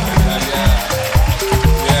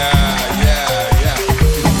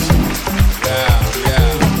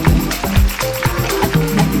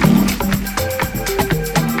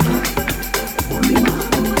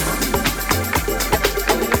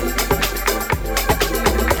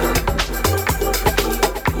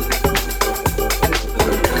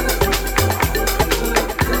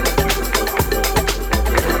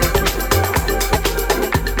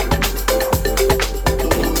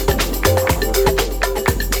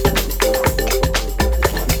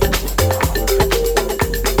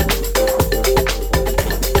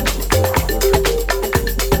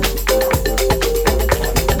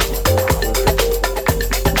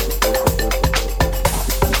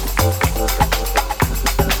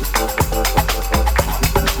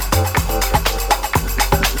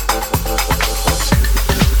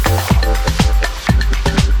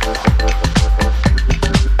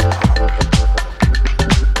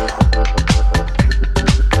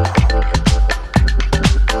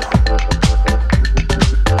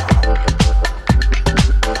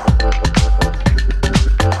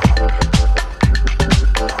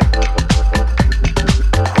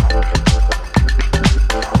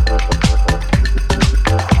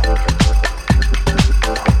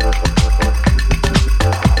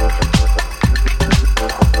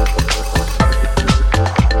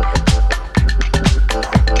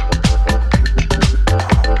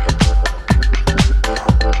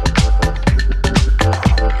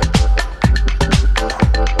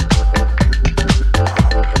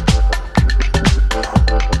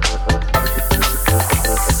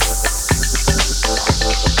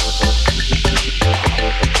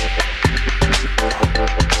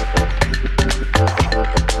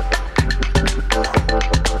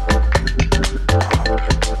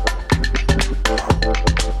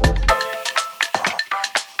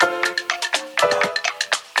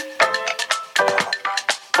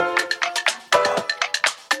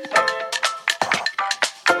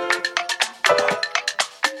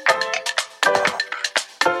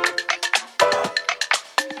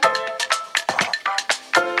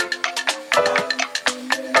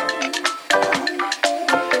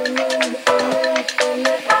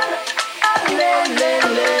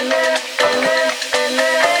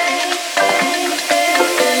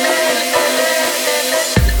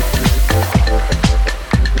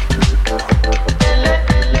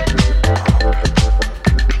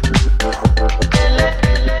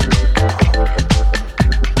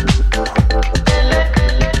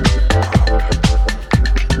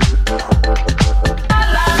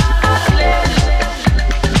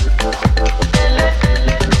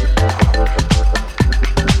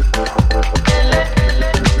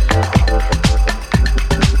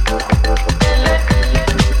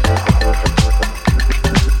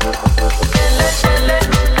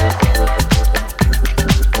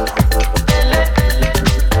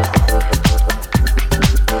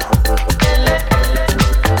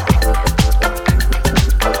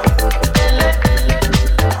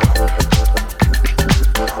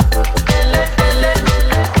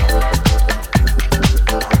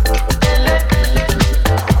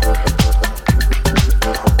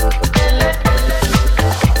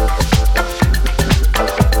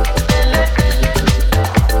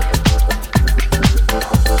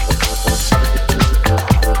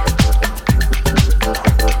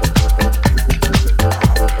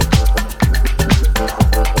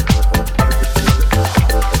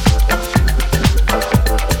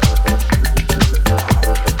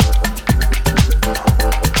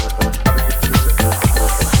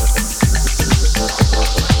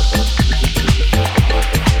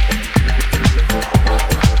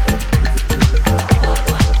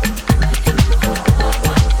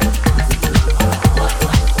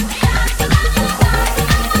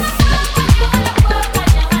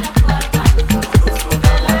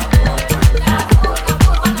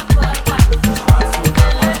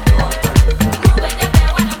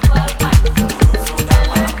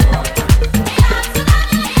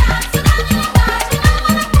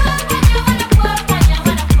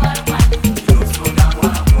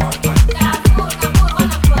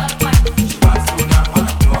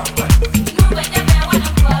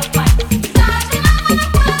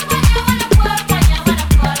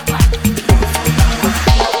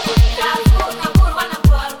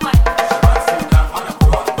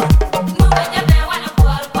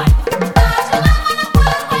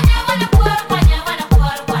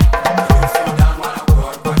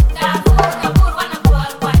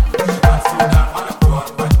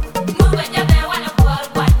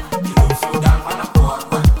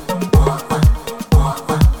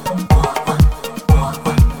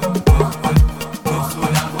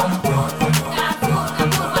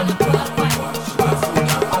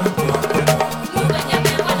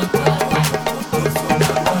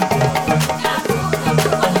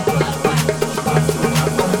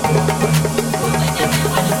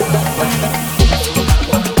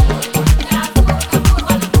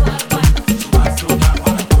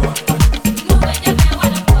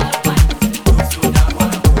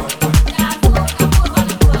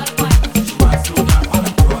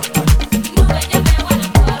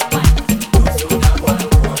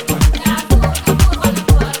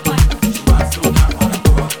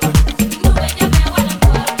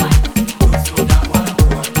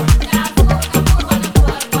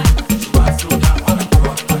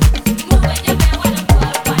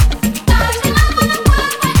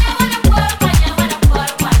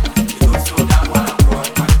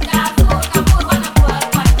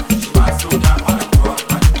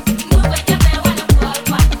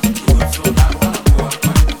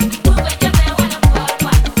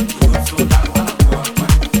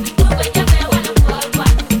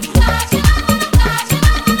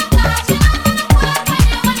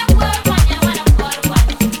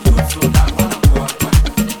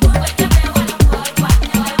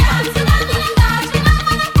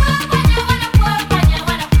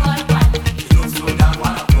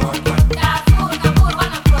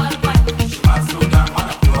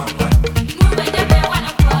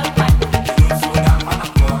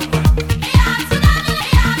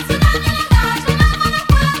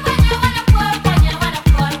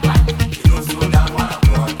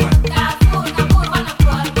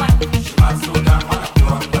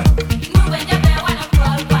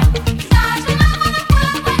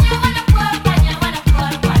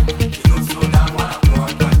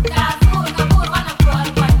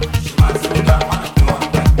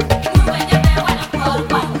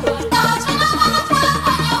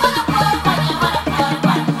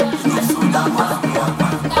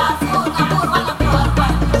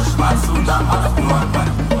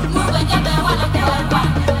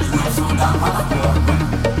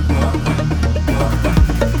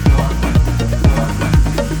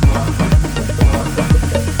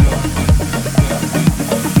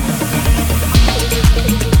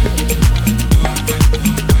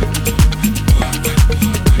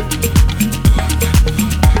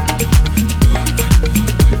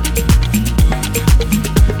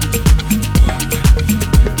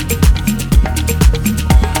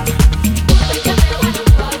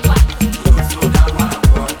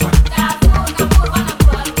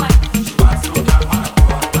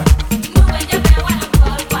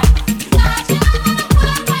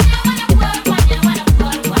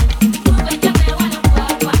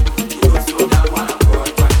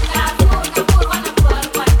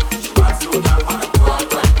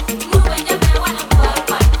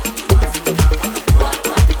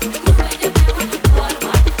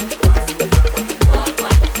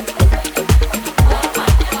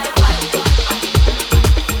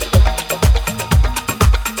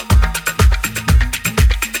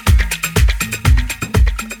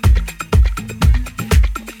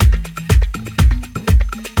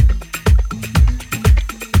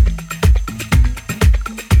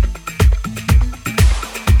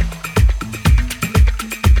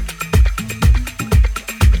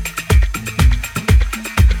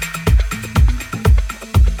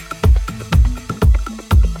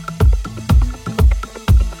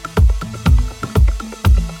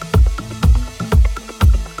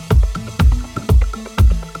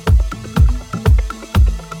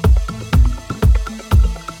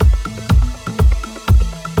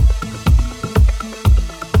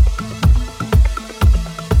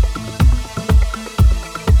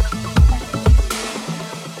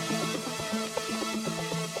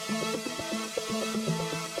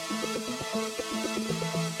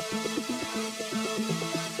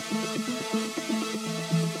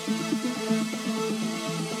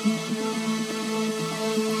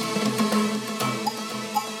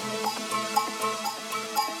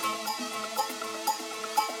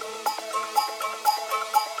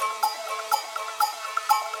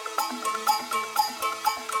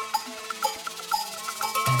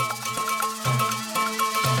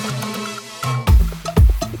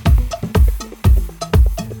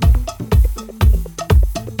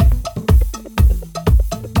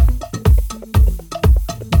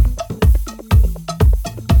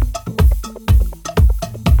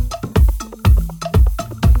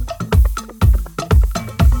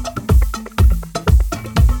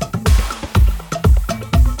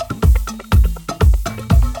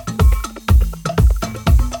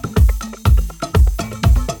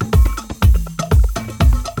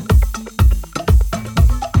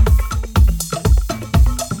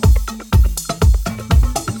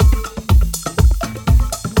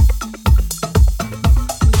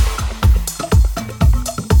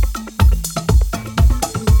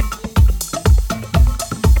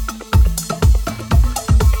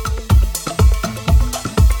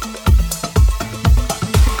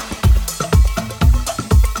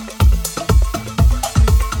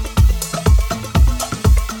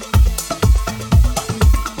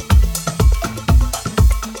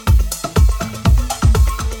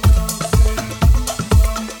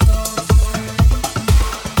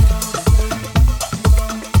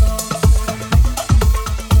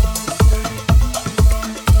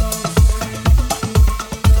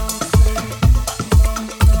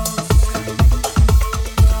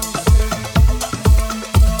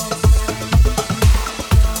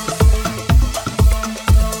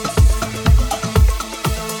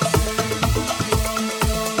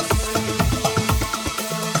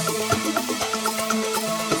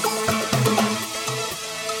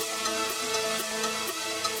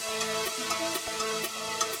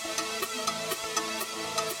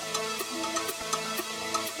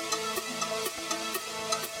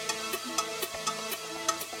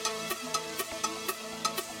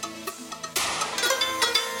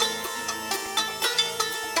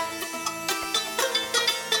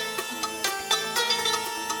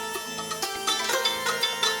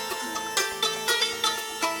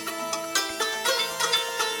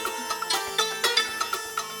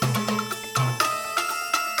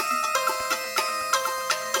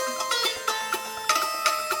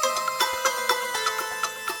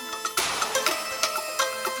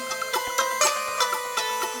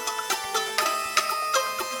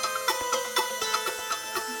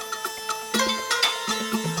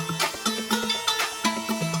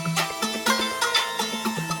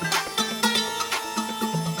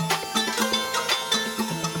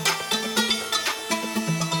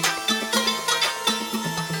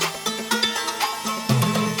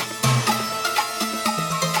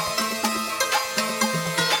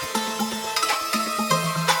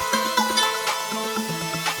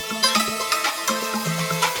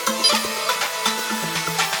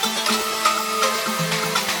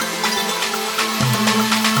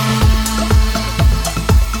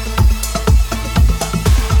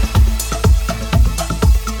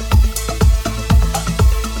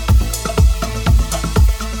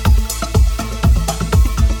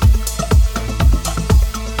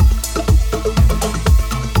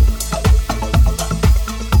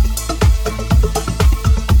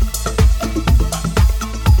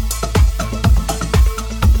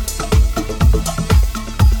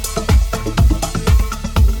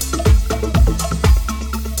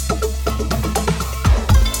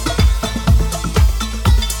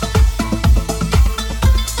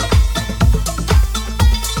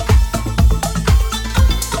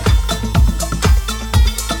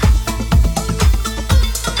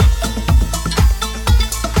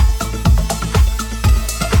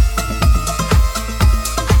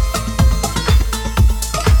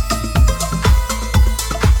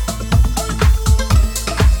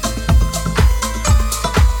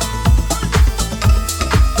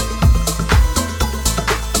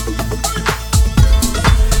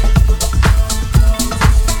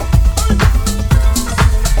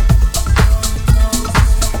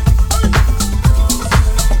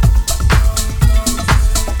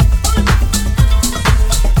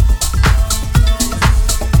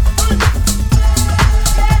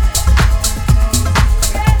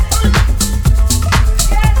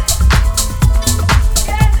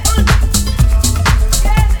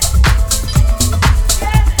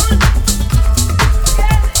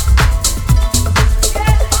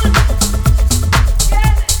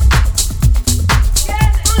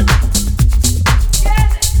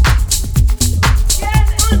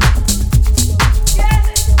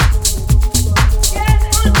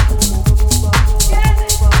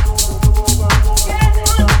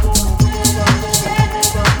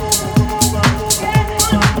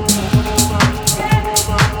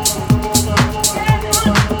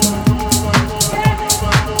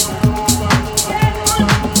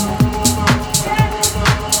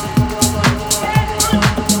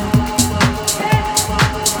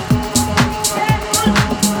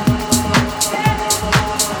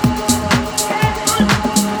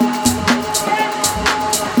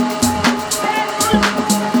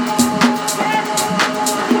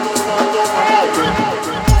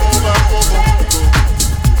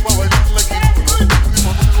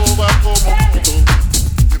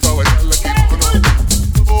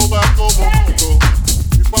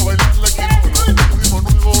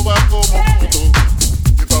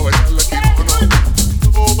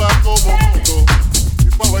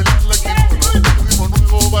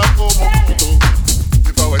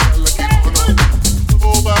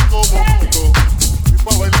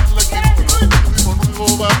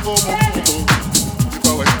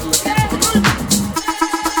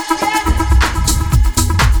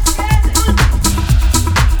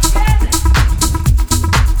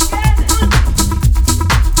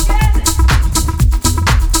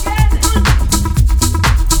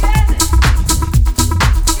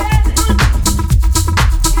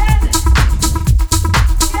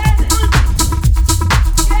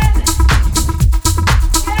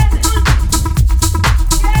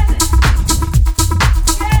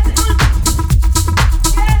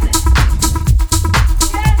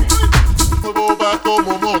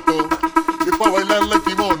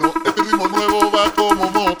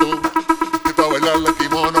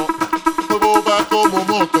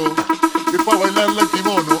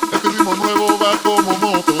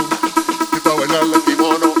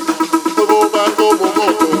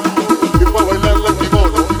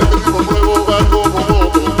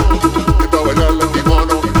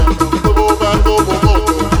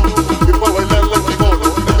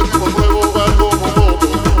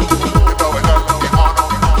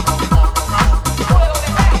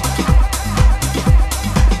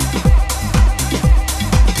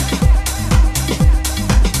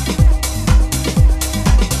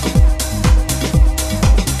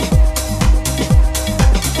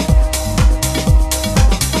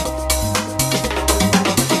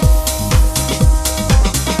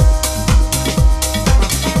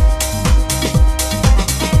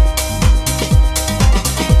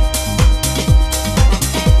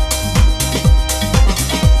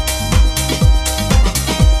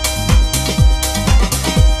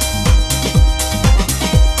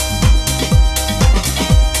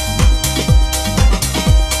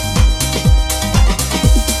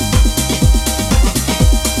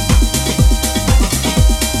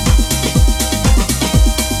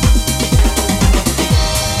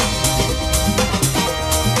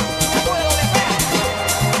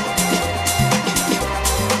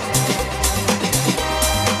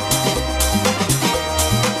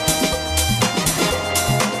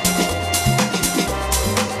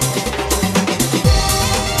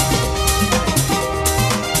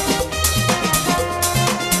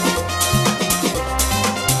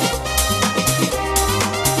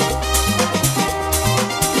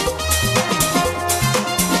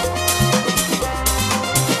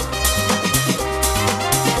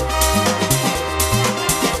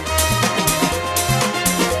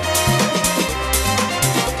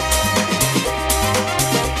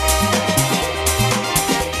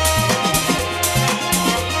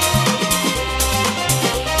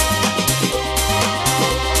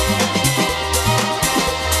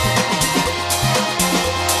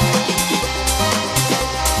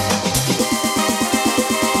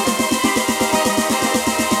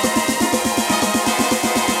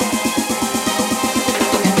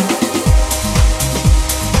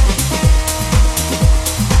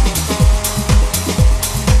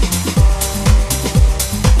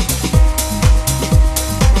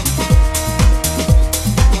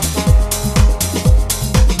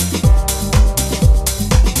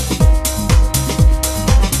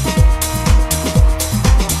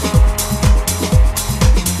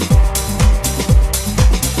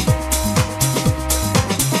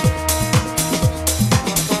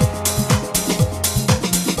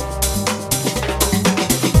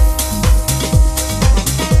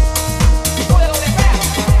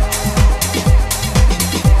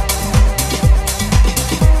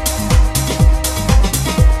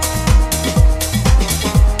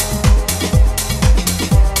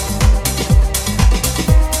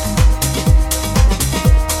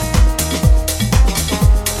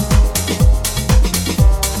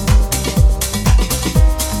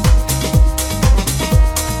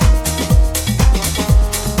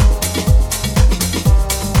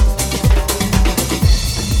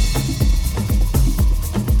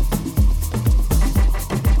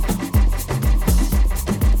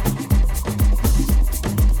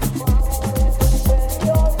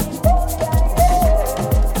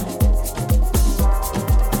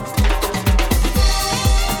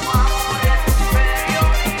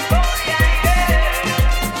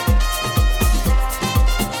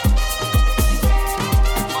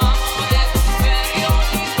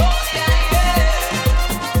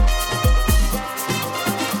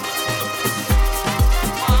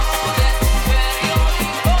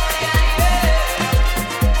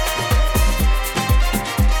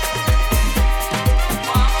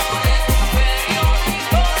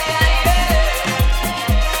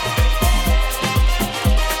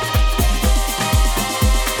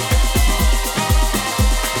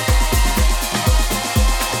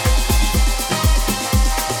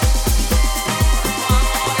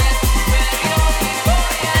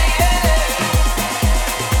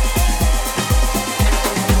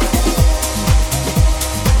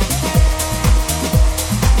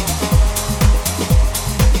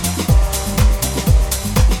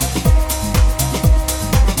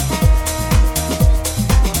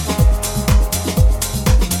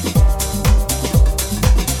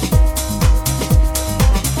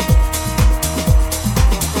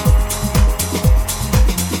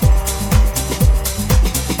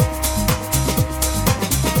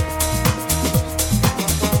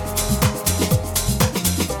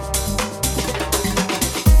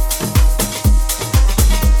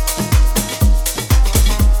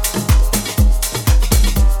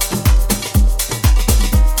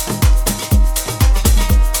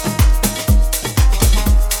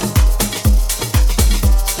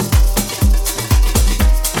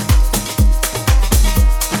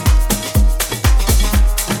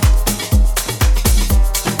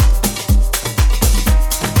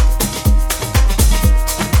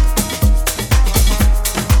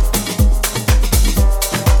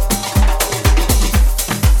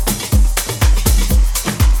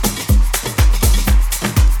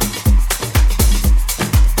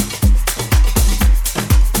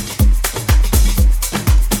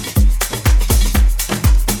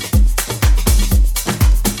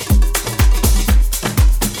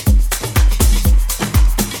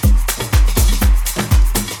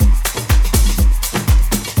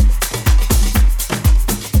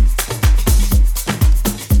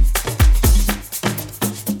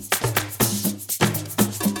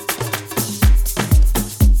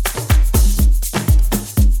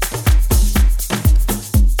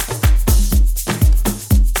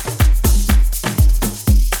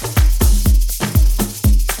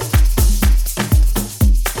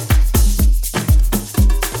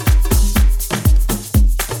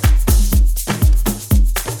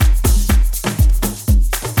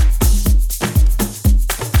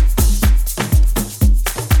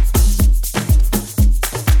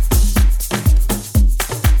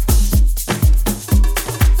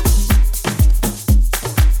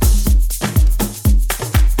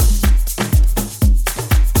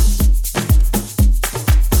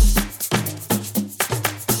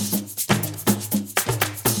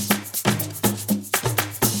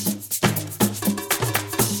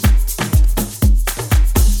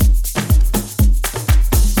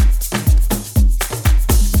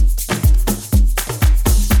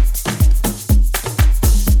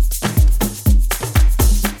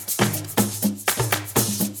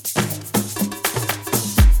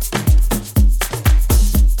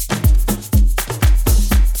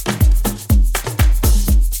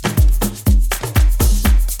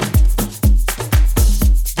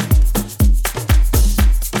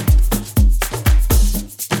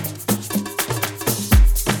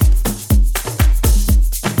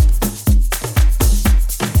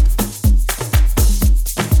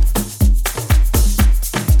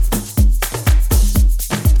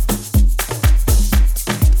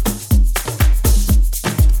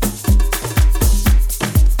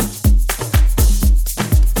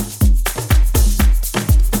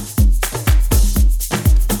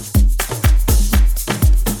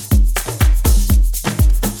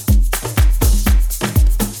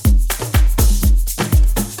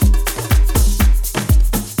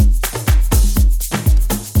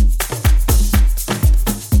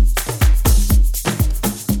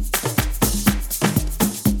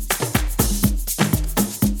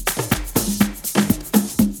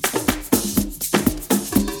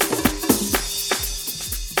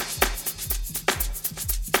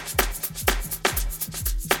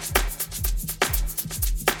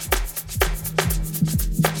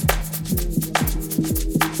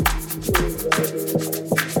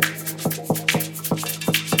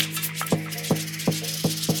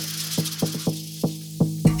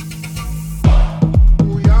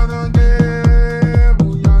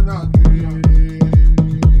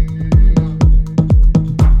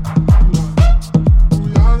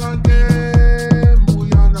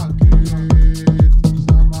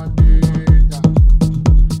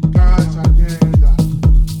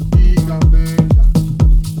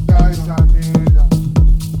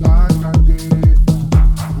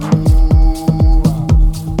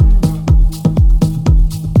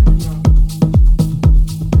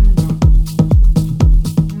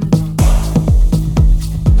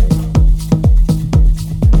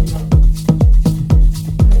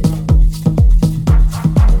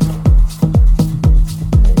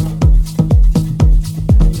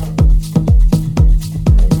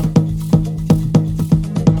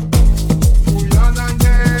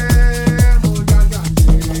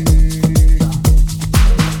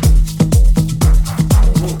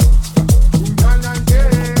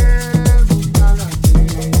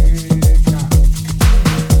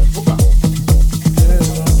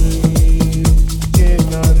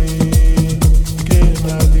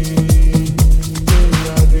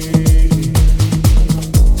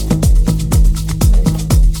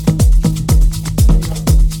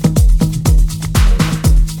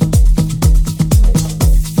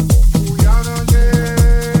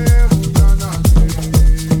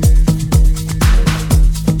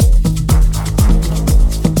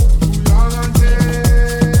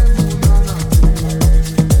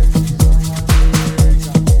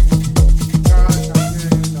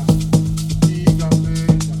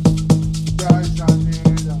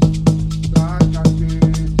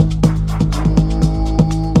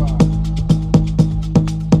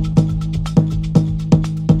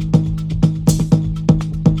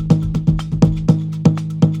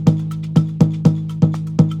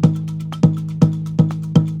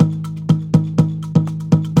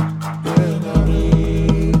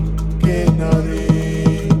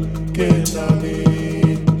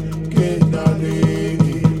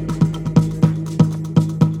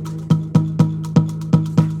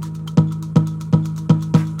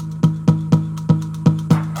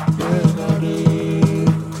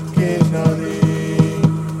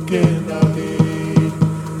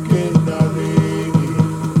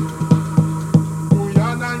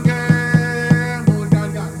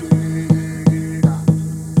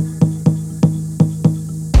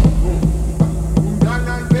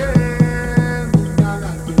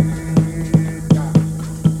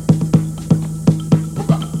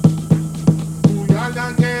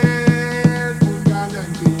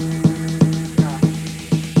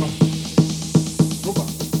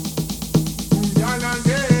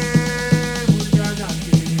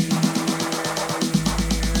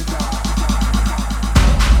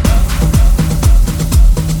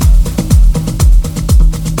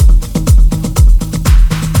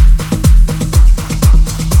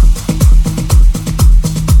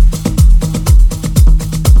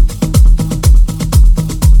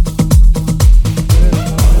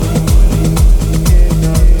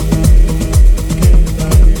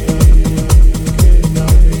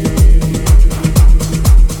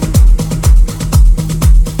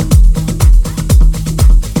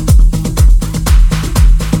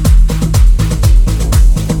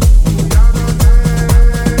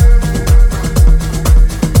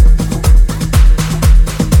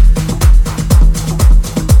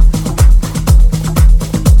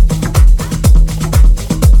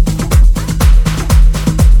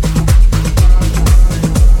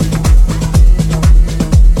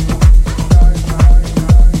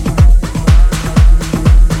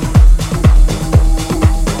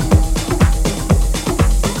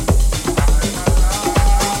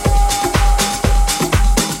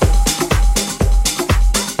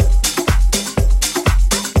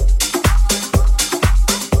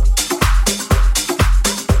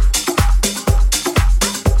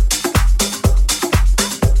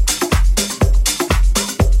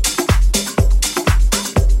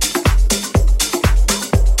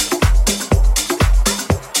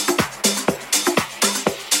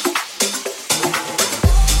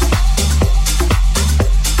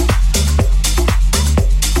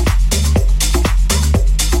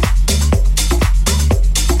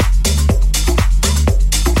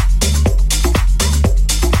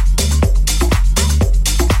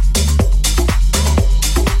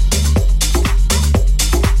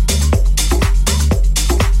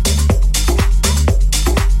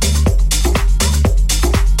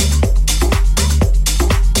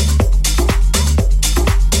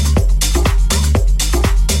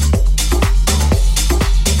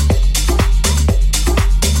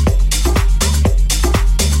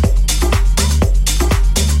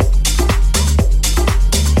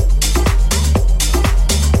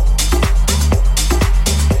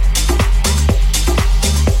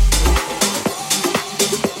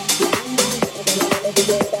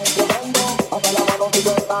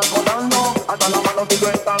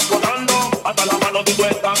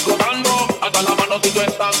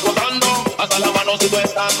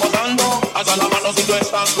 estás gozando, alza la mano si tú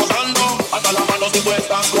estás gozando, alza la mano si tú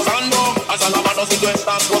estás gozando, alza la mano si tú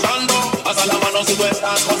estás gozando, alza la mano si tú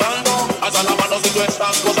estás gozando, alza la mano si tú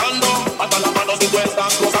estás gozando, alza la mano si tú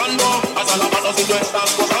estás gozando, alza la mano si tú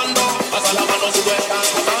estás gozando, alza la mano si tú estás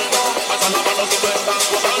gozando, alza la mano si tú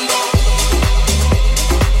estás gozando.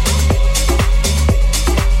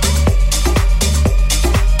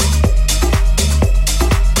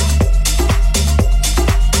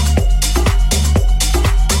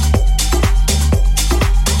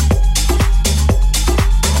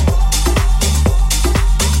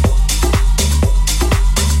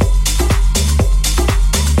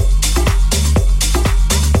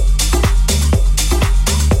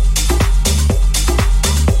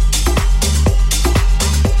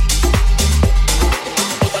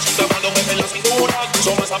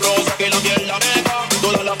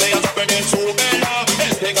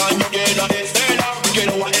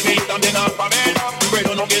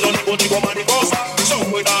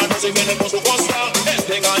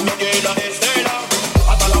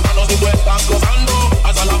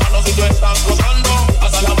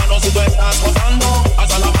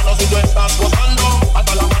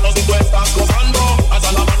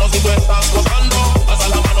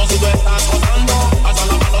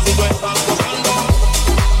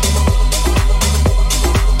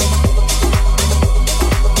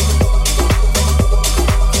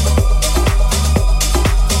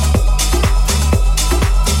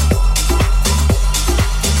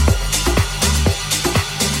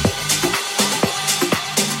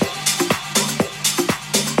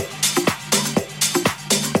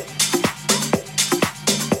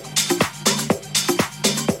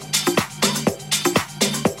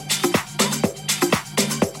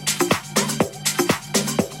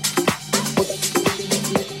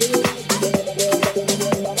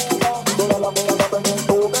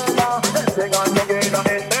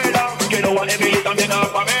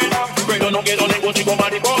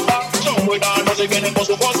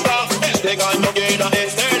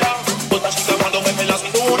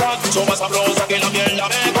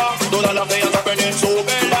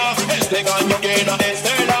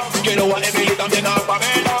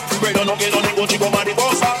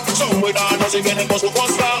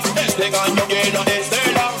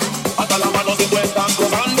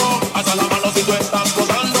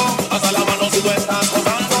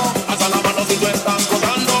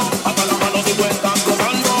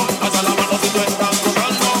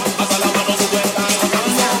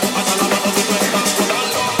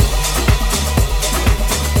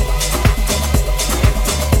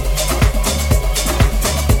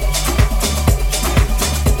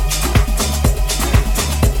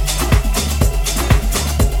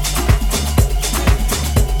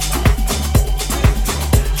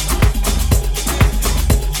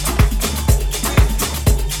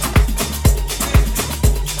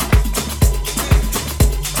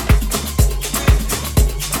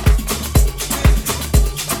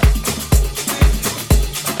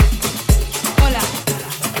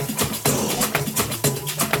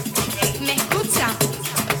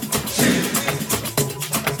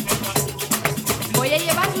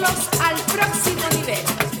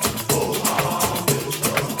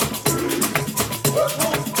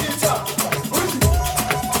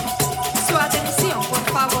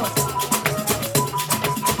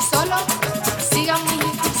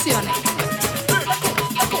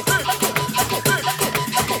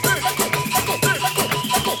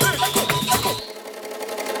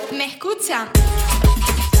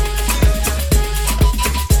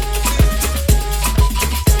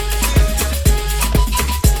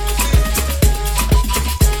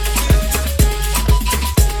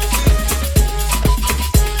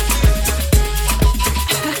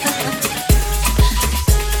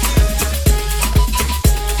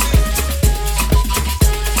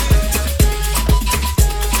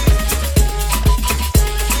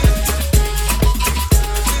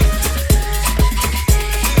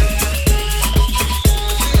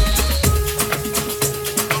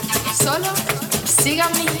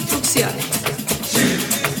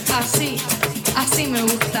 Así me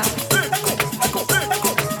gusta.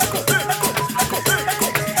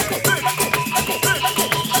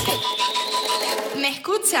 ¿Me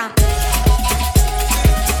escuchan?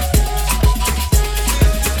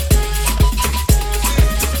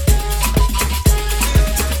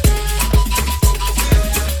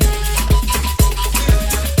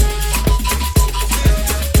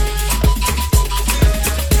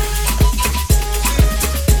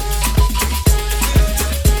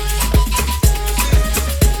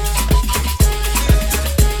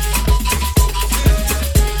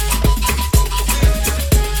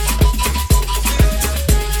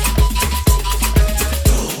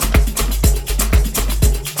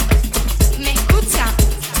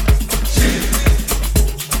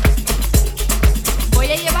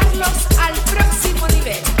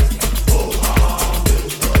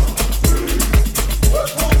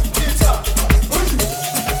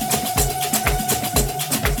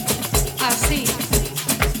 Así.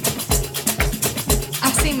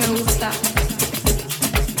 Así me gusta.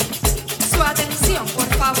 Su atención, por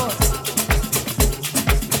favor.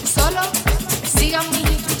 Solo sigan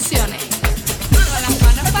mis instrucciones. Con las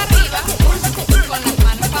manos para arriba, con las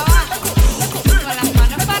manos para abajo. Con las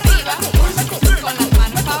manos para arriba, con las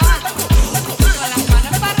manos para abajo. Con las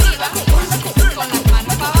manos para arriba, con las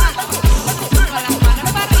manos para abajo. Con las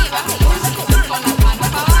manos para arriba, con las manos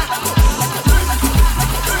para abajo.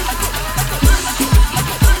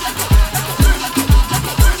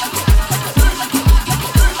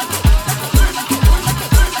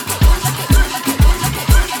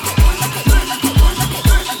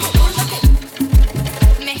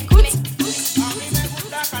 ¿Me escuchas? A mí me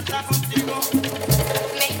gusta cantar contigo.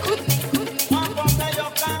 ¿Me escuchas? Cuando yo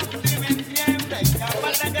canto y me entiendes, que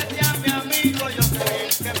aparte que seas mi amigo, yo sé bien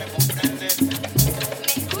que me comprendes.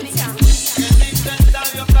 ¿Me escuchas? Que dice el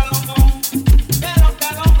sabio Salomón, que lo que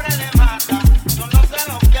al hombre le mata, son los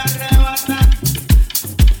celos que arrebatan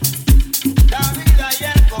la vida y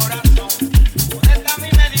el corazón. Por esta mi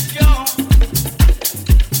medición,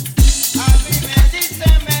 a mí me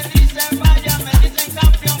dicen, vaya, me dicen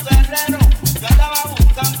campeón guerrero. Yo andaba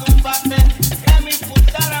buscando un bate que me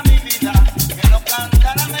impulsara mi vida, que no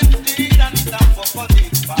cantara mentira ni tampoco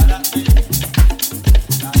disparate.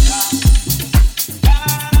 La, la.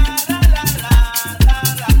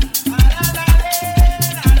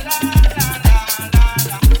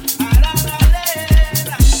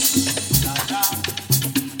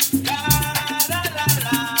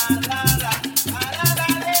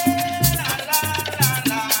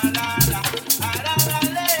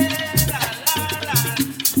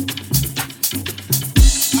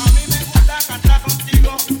 A mí me gusta cantar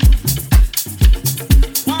contigo.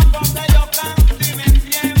 Cuando yo canto y me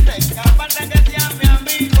entiendes, que aparte que seas mi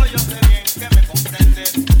amigo, yo sé bien que me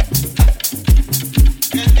comprendes.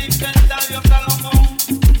 Que dice el sabio Salomón,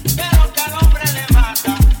 que lo que al hombre le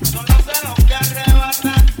mata, son los celos que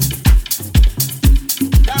arrebatan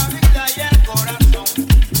la vida y el corazón.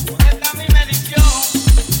 Por esta mi medición,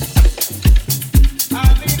 a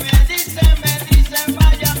mí me dicen,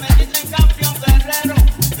 vaya, me dicen campeón guerrero.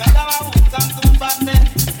 Yo andaba buscando un bate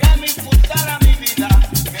que me impulsara mi vida,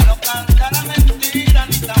 que no cantara mentira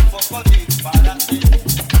ni tampoco disparate.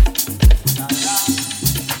 La, la.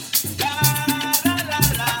 La, la, la,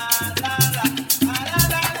 la, la,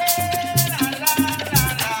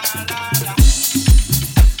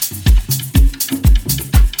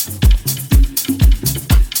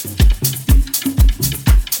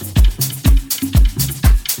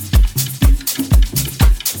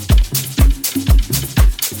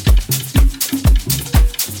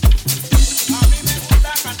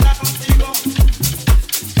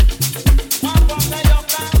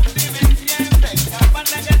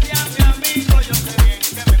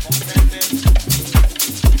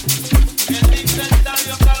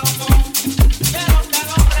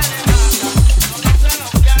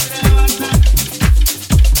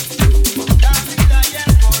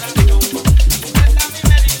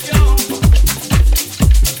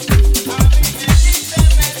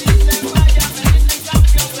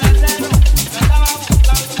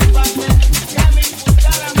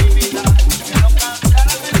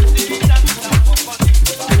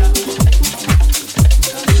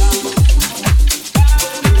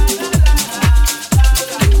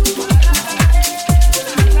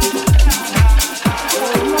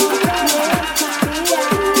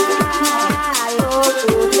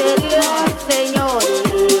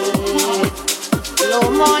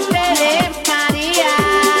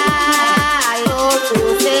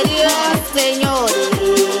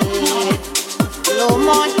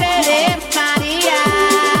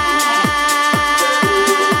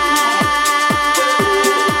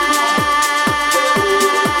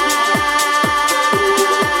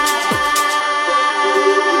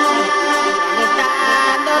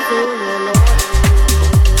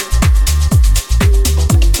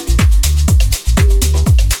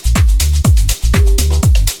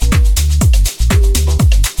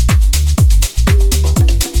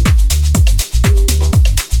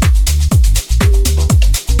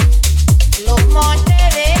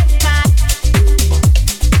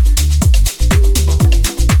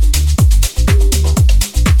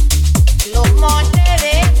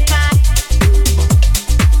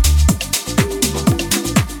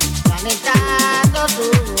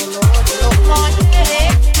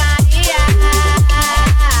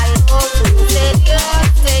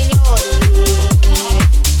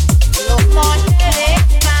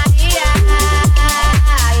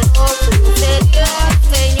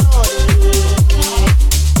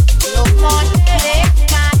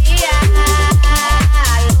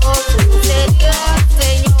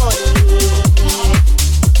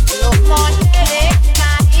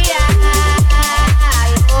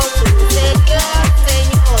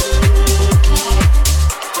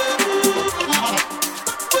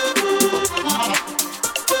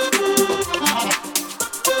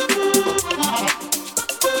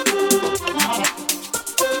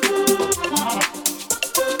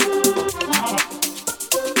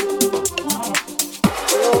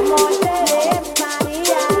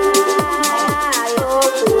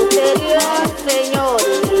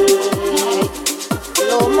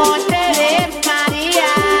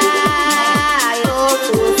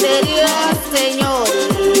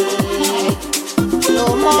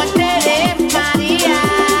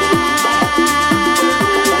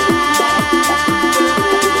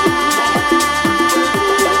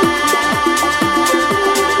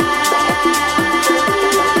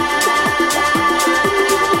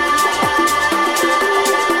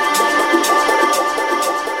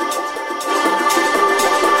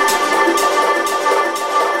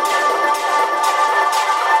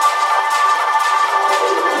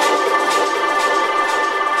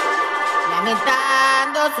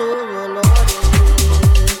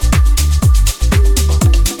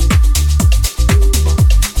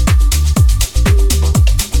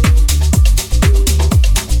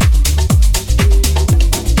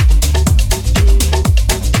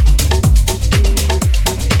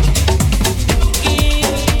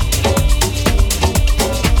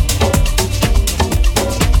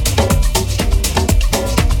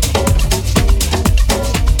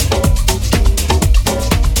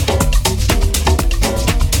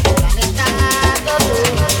 Planeta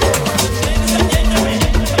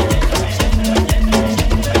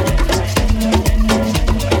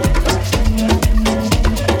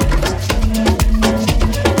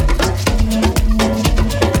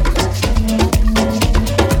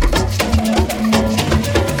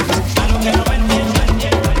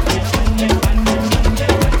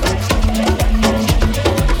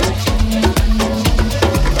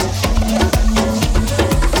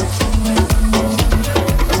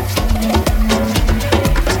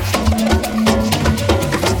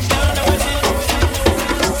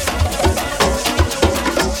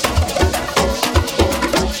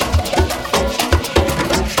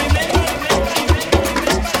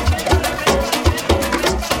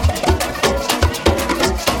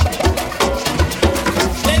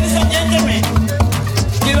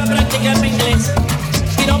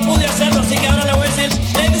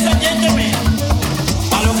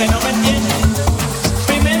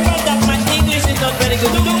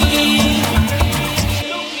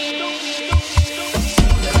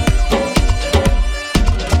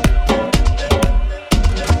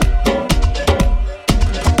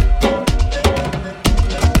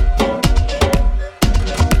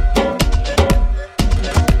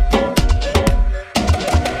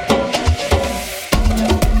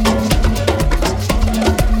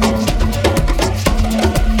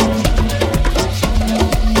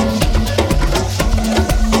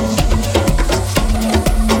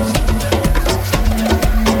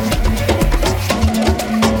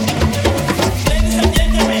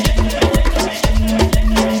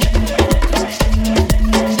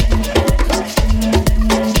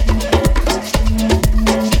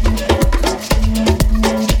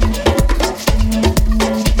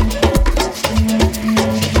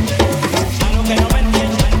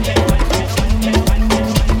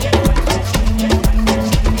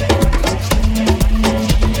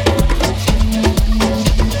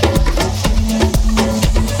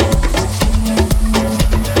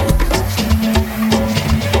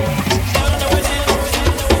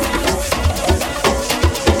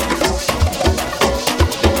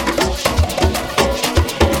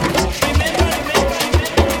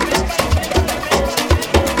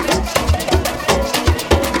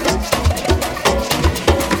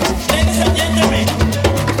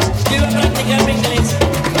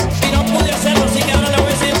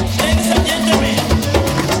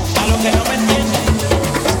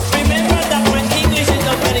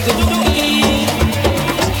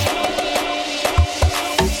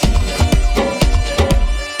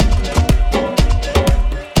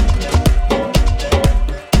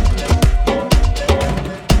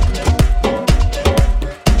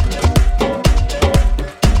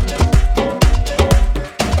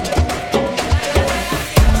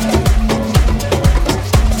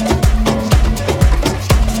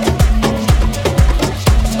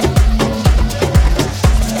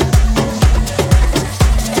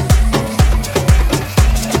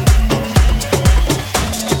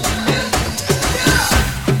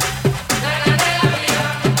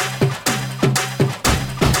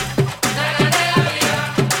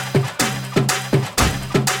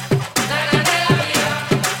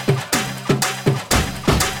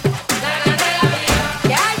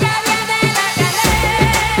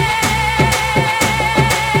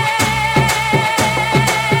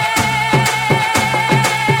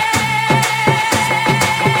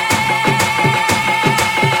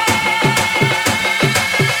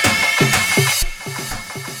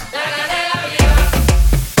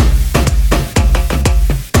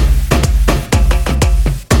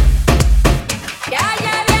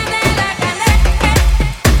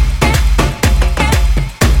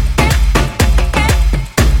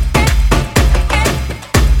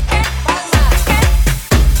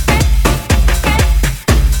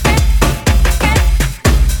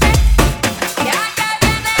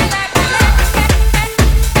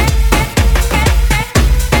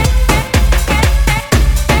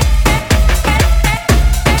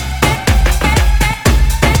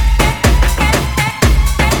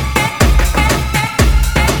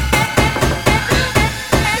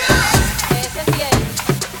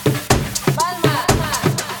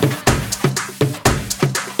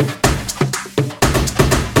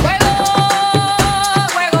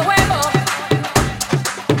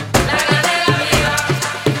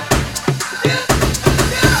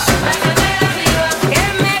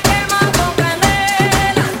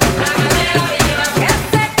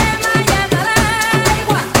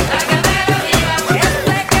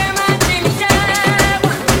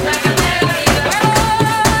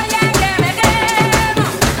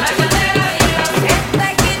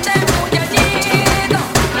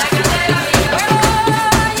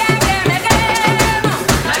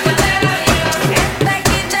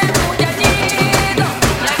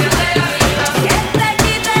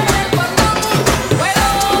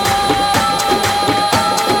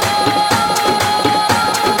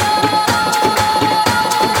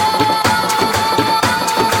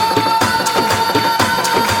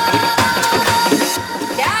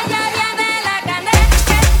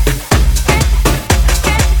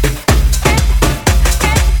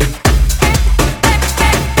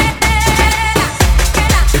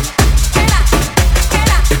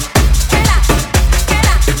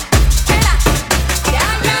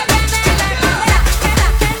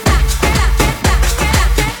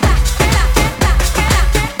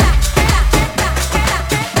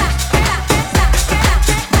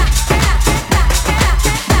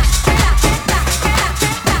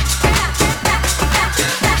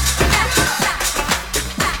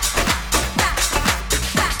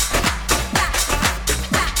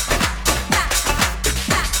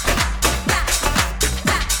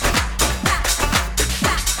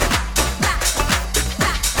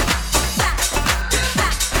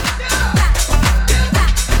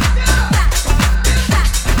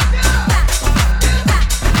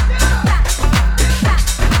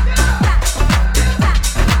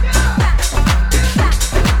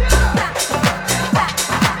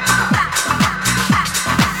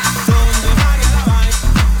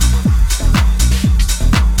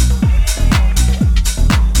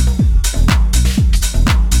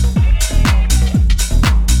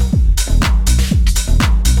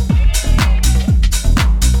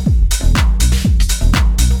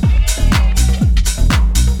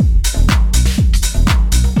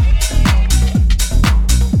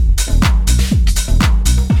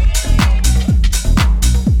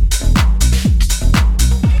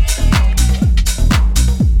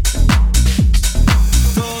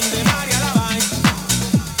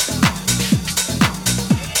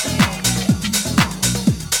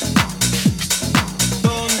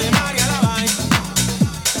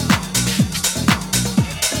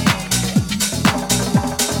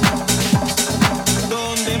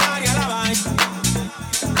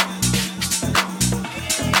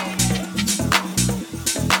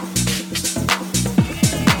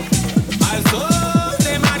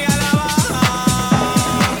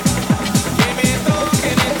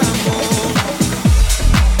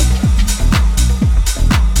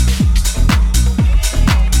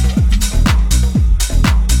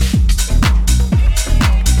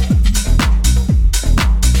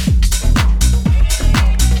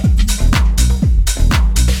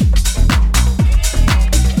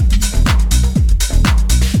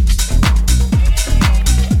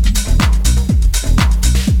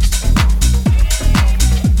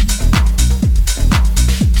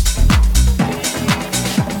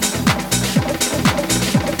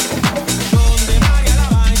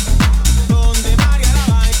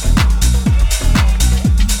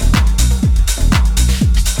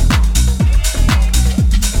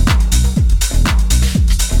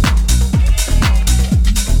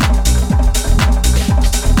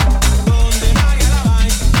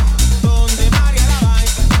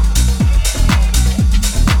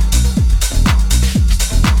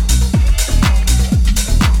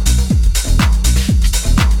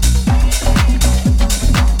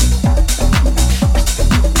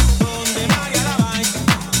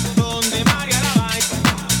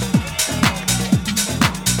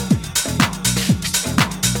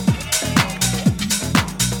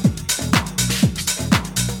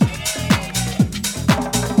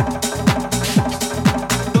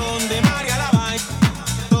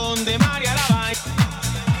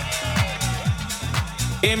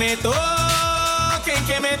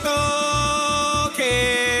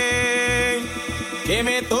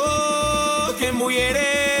me toquen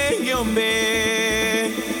mujeres y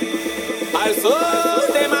hombres al sol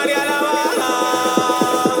de María la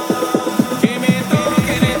Baja, que me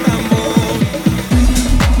toquen el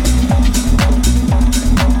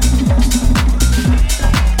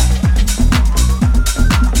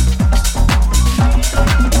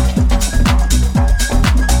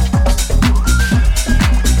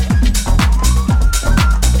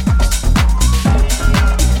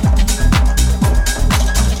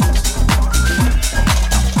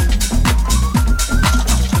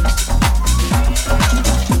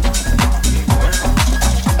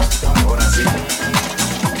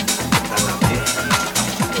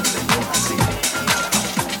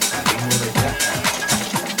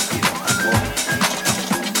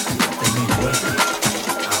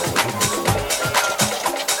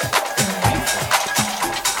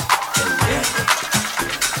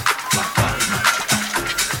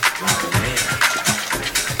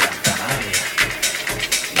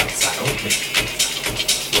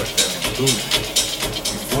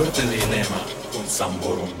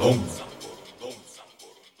tambor.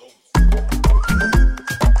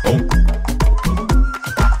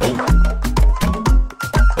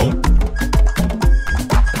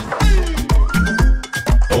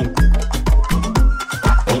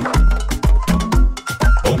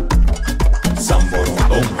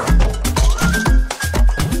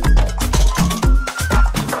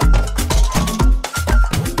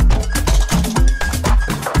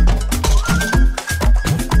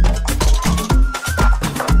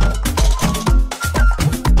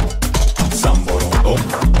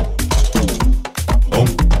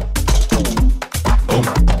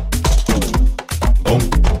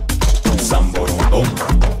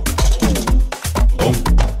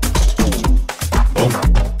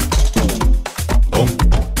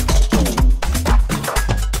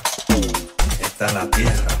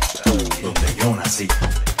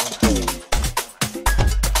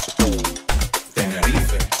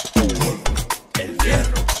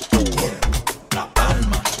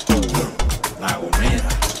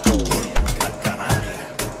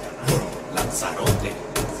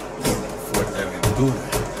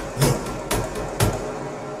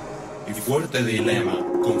 Fuerte dilema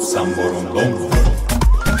con Samborondón.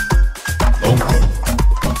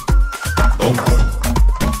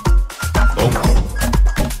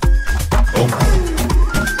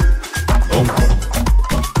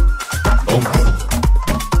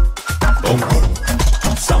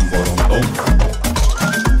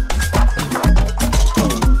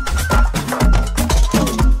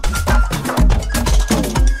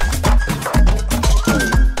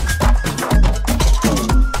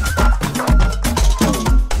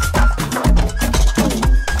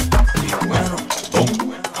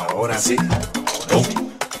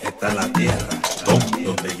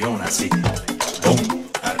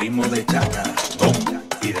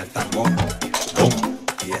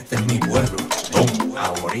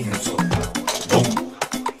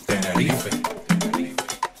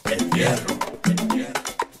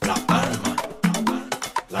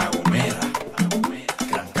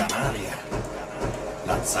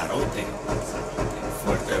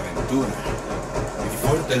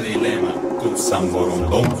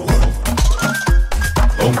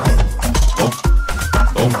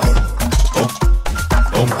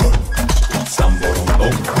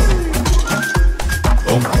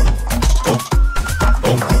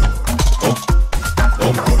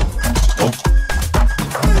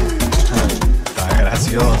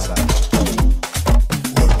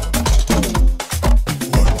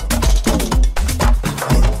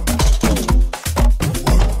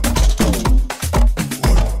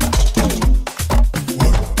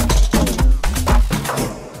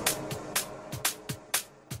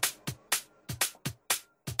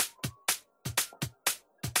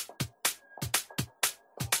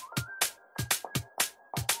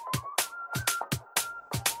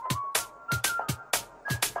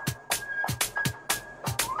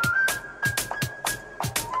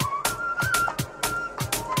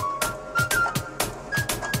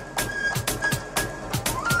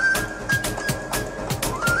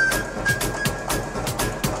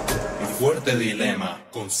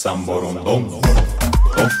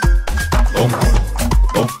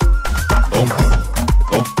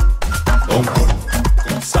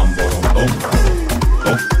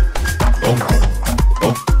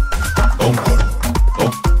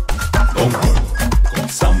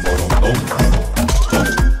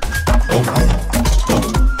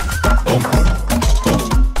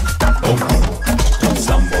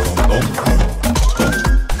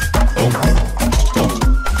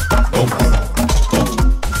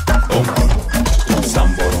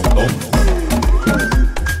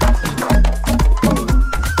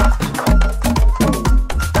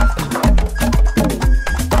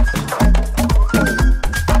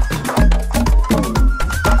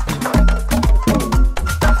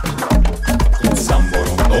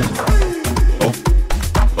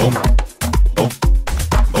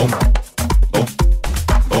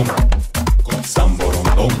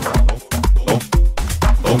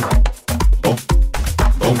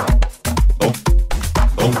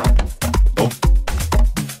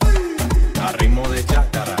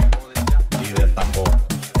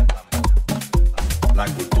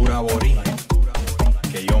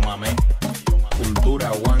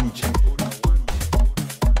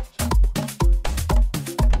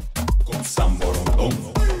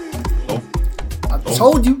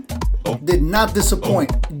 Told you, did not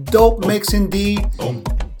disappoint. Dope mix indeed.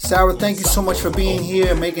 Sarah, thank you so much for being here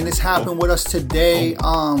and making this happen with us today.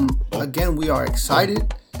 Again, we are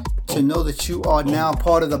excited to know that you are now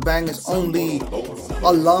part of the Bangers Only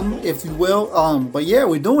alum, if you will. But yeah,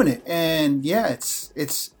 we're doing it, and yeah,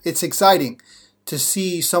 it's exciting to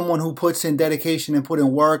see someone who puts in dedication and put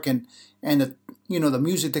in work, and the, the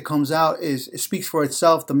music that comes out it speaks for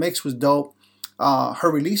itself. The mix was dope. Her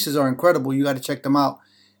releases are incredible. You got to check them out.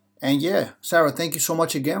 And yeah, Sarah, thank you so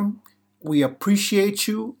much again. We appreciate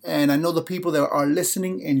you. And I know the people that are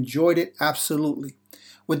listening enjoyed it absolutely.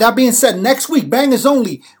 With that being said, next week, Bangers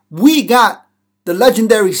Only, we got the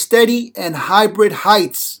legendary Steady and Hybrid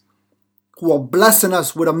Heights, who are blessing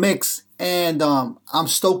us with a mix. And I'm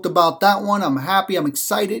stoked about that one. I'm happy. I'm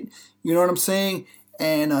excited. You know what I'm saying?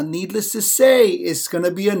 And needless to say, it's going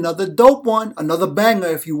to be another dope one. Another banger,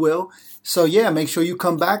 if you will. So yeah, make sure you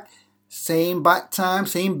come back. Same bat time,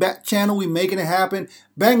 same bat channel. We making it happen.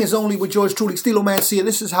 Bangers Only with yours truly, Stilo Mancia.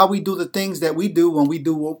 This is how we do the things that we do when we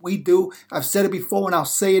do what we do. I've said it before and I'll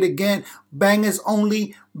say it again. Bangers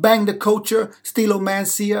Only, bang the culture, Stilo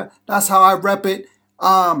Mancia. That's how I rep it.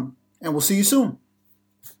 And we'll see you soon.